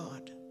 dear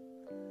God,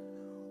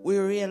 we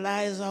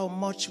realize how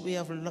much we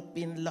have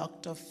been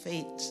locked of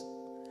faith.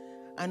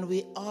 And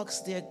we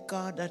ask, dear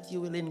God, that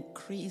you will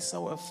increase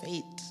our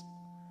faith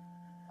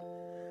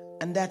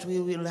and that we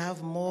will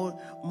have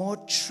more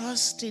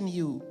trust in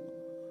you,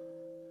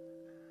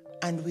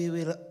 and we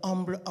will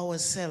humble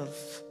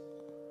ourselves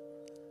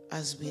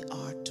as we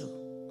are to.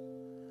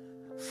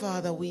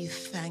 Father, we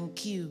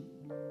thank you.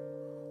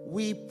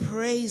 We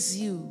praise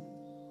you.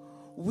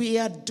 We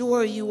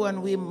adore you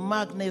and we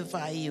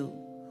magnify you.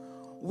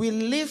 We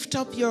lift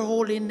up your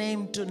holy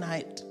name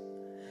tonight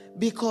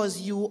because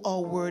you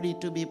are worthy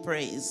to be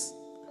praised.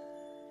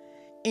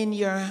 In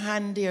your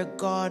hand, dear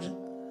God,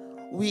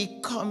 we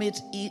commit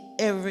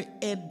every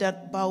head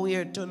that bow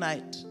here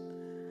tonight.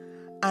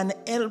 And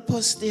help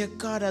us, dear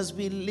God, as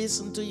we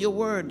listen to your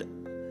word,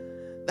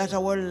 that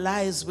our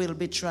lives will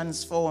be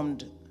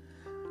transformed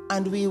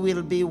and we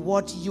will be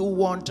what you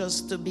want us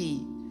to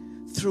be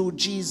through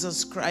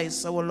Jesus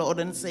Christ, our Lord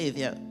and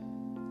Savior.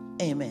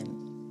 Amen.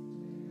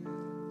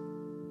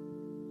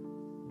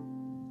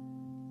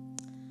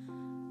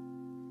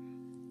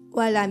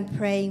 While I'm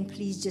praying,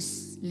 please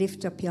just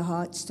lift up your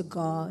hearts to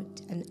God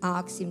and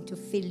ask him to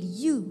fill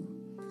you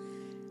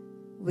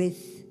with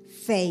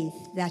faith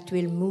that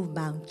will move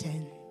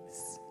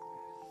mountains.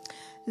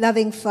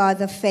 Loving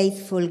Father,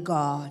 faithful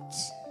God,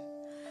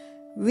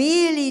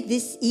 really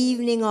this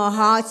evening our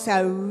hearts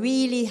have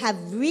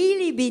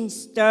really been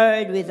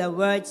stirred with a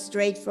word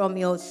straight from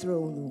your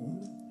throne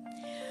room.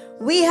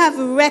 We have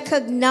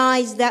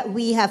recognized that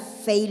we have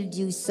failed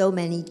you so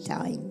many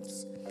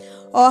times.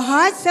 Our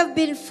hearts have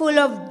been full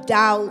of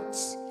doubt.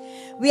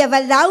 We have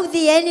allowed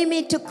the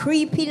enemy to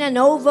creep in and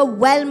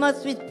overwhelm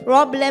us with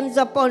problems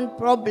upon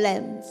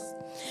problems.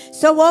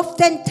 So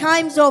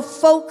oftentimes our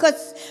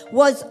focus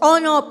was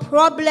on our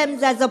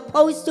problems as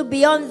opposed to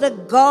be on the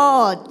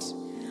God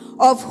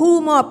of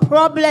whom our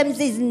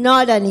problems is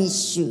not an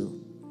issue.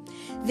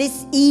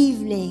 This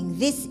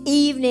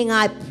evening,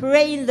 I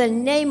pray in the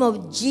name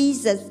of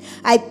Jesus,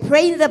 I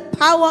pray in the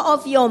power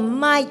of your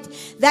might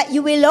that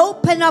you will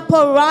open up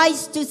our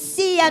eyes to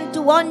see and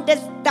to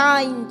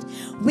understand.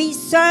 We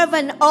serve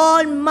an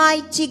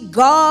almighty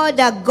God,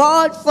 a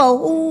God for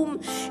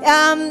whom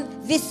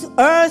this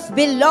earth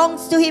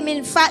belongs to him.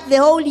 In fact, the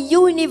whole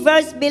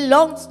universe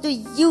belongs to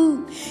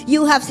you.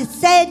 You have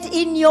said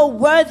in your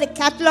word, the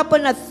cattle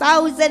upon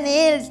 1,000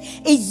 hills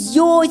is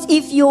yours.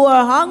 If you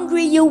are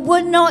hungry, you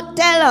would not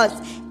tell us.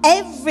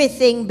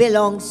 Everything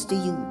belongs to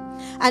you.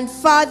 And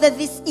Father,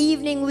 this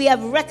evening we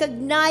have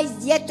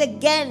recognized yet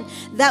again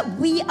that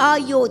we are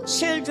your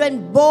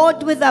children,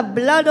 bought with the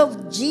blood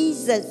of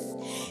Jesus.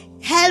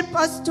 Help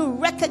us to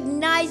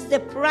recognize the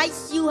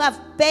price you have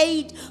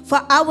paid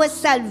for our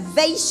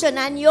salvation,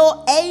 and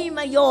your aim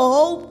and your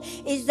hope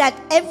is that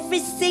every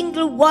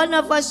single one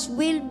of us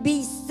will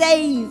be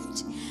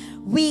saved.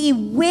 We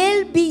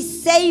will be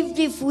saved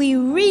if we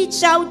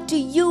reach out to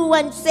you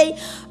and say,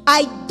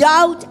 I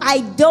doubt, I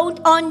don't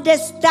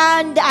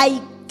understand,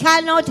 I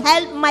cannot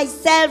help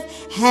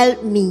myself,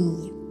 help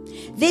me.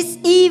 This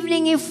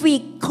evening, if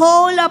we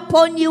call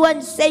upon you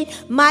and say,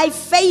 my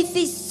faith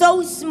is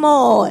so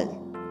small,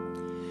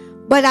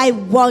 but I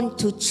want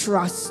to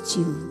trust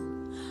you.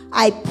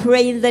 I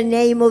pray in the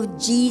name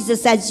of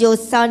Jesus, as your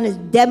Son has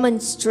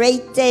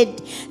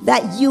demonstrated,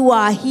 that you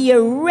are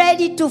here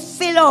ready to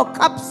fill our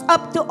cups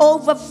up to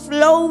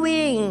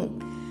overflowing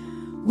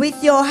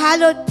with your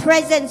hallowed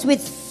presence,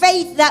 with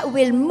faith that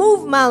will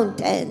move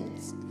mountains.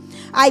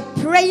 I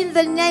pray in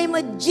the name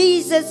of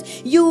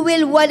Jesus, you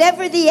will,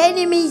 whatever the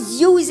enemy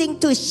is using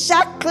to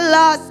shackle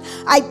us,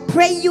 I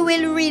pray you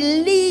will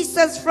release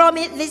us from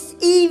it this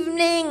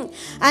evening.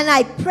 And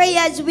I pray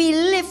as we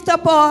lift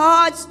up our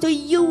hearts to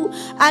you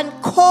and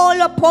call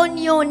upon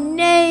your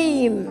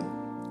name.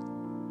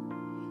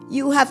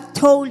 You have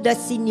told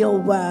us in your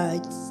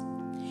words,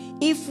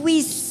 if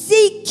we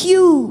seek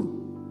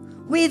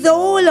you with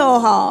all our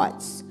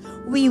hearts,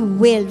 we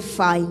will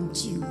find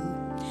you.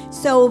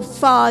 So,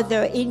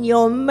 Father, in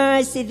your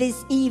mercy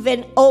this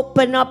evening,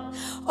 open up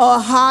our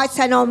hearts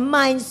and our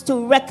minds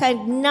to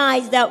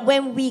recognize that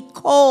when we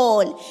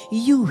call,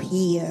 you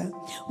hear.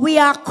 We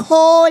are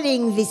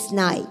calling this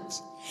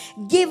night.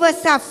 Give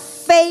us a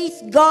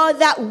faith, God,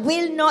 that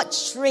will not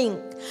shrink.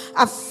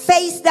 A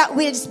faith that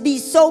will be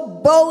so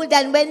bold,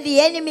 and when the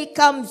enemy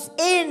comes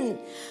in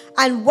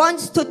and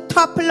wants to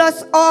topple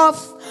us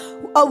off,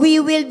 we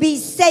will be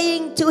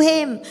saying to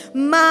him,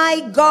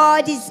 my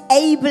God is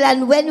able.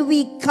 And when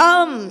we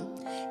come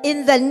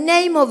in the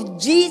name of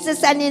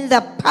Jesus and in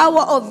the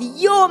power of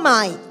your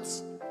might,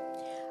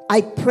 I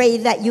pray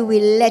that you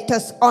will let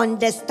us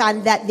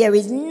understand that there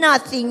is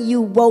nothing you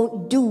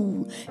won't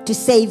do to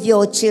save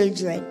your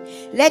children.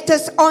 Let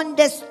us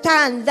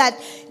understand that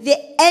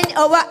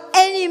our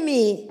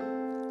enemy,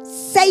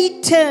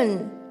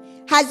 Satan,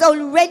 has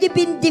already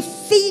been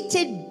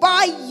defeated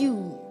by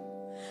you.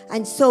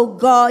 And so,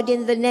 God,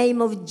 in the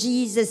name of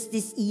Jesus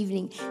this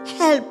evening,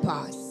 help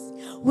us.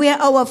 Where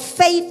our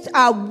faith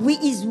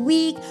is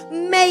weak,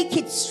 make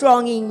it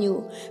strong in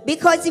you.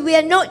 Because we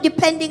are not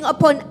depending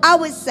upon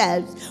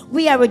ourselves.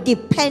 We are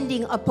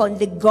depending upon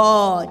the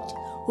God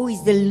who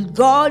is the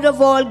God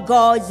of all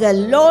gods, the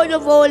Lord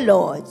of all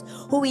lords,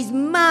 who is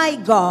my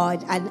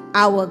God and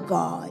our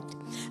God.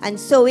 And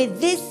so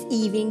this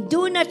evening,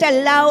 do not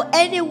allow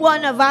any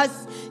one of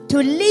us to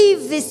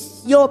leave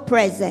your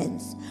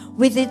presence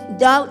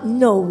without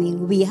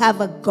knowing we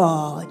have a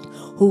God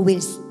who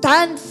will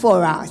stand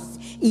for us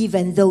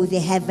even though the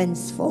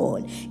heavens fall.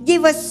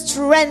 Give us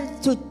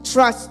strength to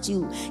trust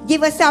you.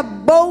 Give us a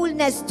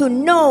boldness to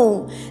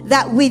know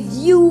that with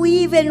you,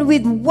 even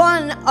with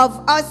one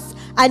of us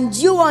and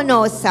you on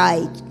our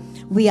side,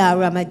 we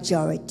are a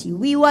majority.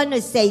 We want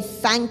to say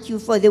thank you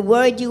for the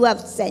word you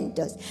have sent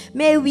us.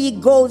 May we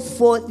go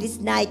forth this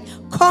night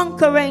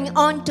conquering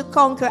on to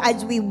conquer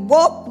as we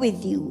walk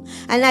with you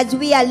and as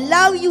we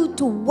allow you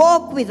to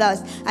walk with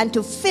us and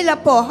to fill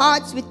up our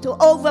hearts to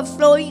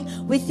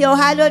overflowing with your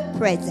hallowed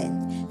presence.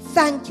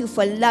 Thank you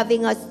for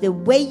loving us the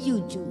way you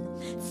do.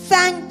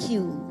 Thank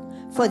you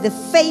for the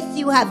faith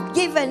you have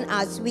given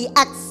us. We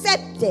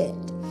accept it.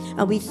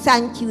 And we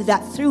thank you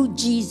that through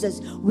Jesus,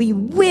 we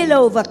will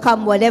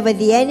overcome whatever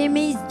the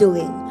enemy is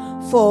doing.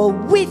 For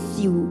with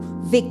you,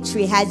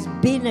 victory has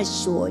been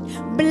assured.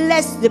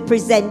 Bless the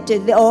presenter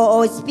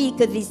or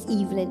speaker this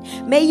evening.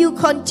 May you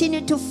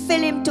continue to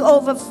fill him to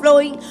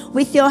overflowing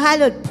with your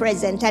hallowed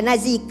presence. And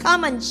as he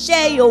come and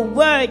share your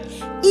word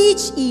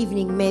each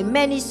evening, may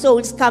many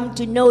souls come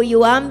to know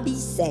you and be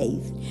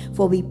saved.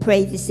 For we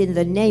pray this in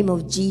the name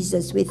of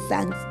Jesus with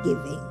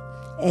thanksgiving.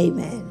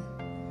 Amen.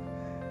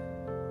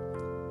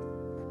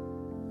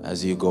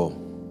 As you go,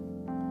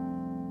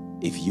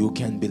 if you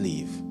can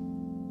believe,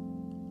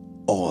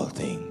 all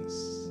things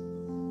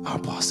are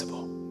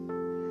possible.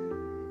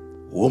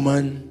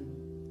 Woman,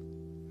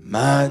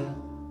 man,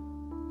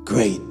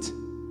 great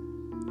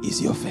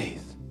is your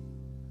faith.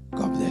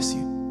 God bless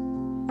you.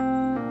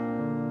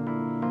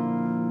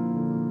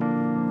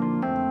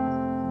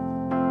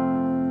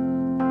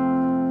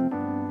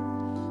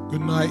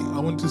 Good night. I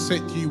want to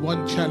set you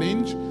one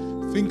challenge.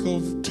 Think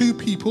of 2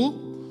 people,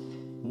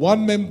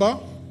 1 member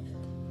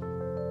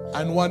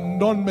and 1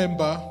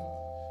 non-member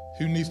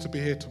who needs to be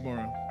here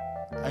tomorrow,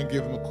 and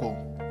give them a call.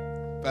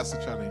 That's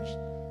the challenge.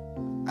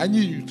 And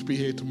you to be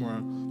here tomorrow.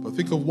 But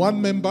think of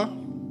 1 member,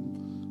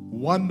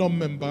 1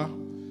 non-member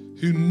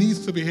who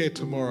needs to be here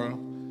tomorrow,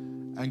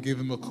 and give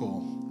them a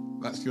call.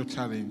 That's your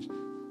challenge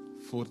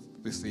for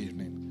this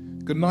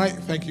evening. Good night.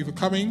 Thank you for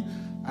coming.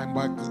 And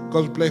by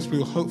God's bless,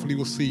 hopefully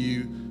we'll see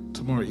you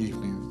tomorrow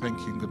evening. Thank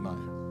you and good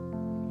night.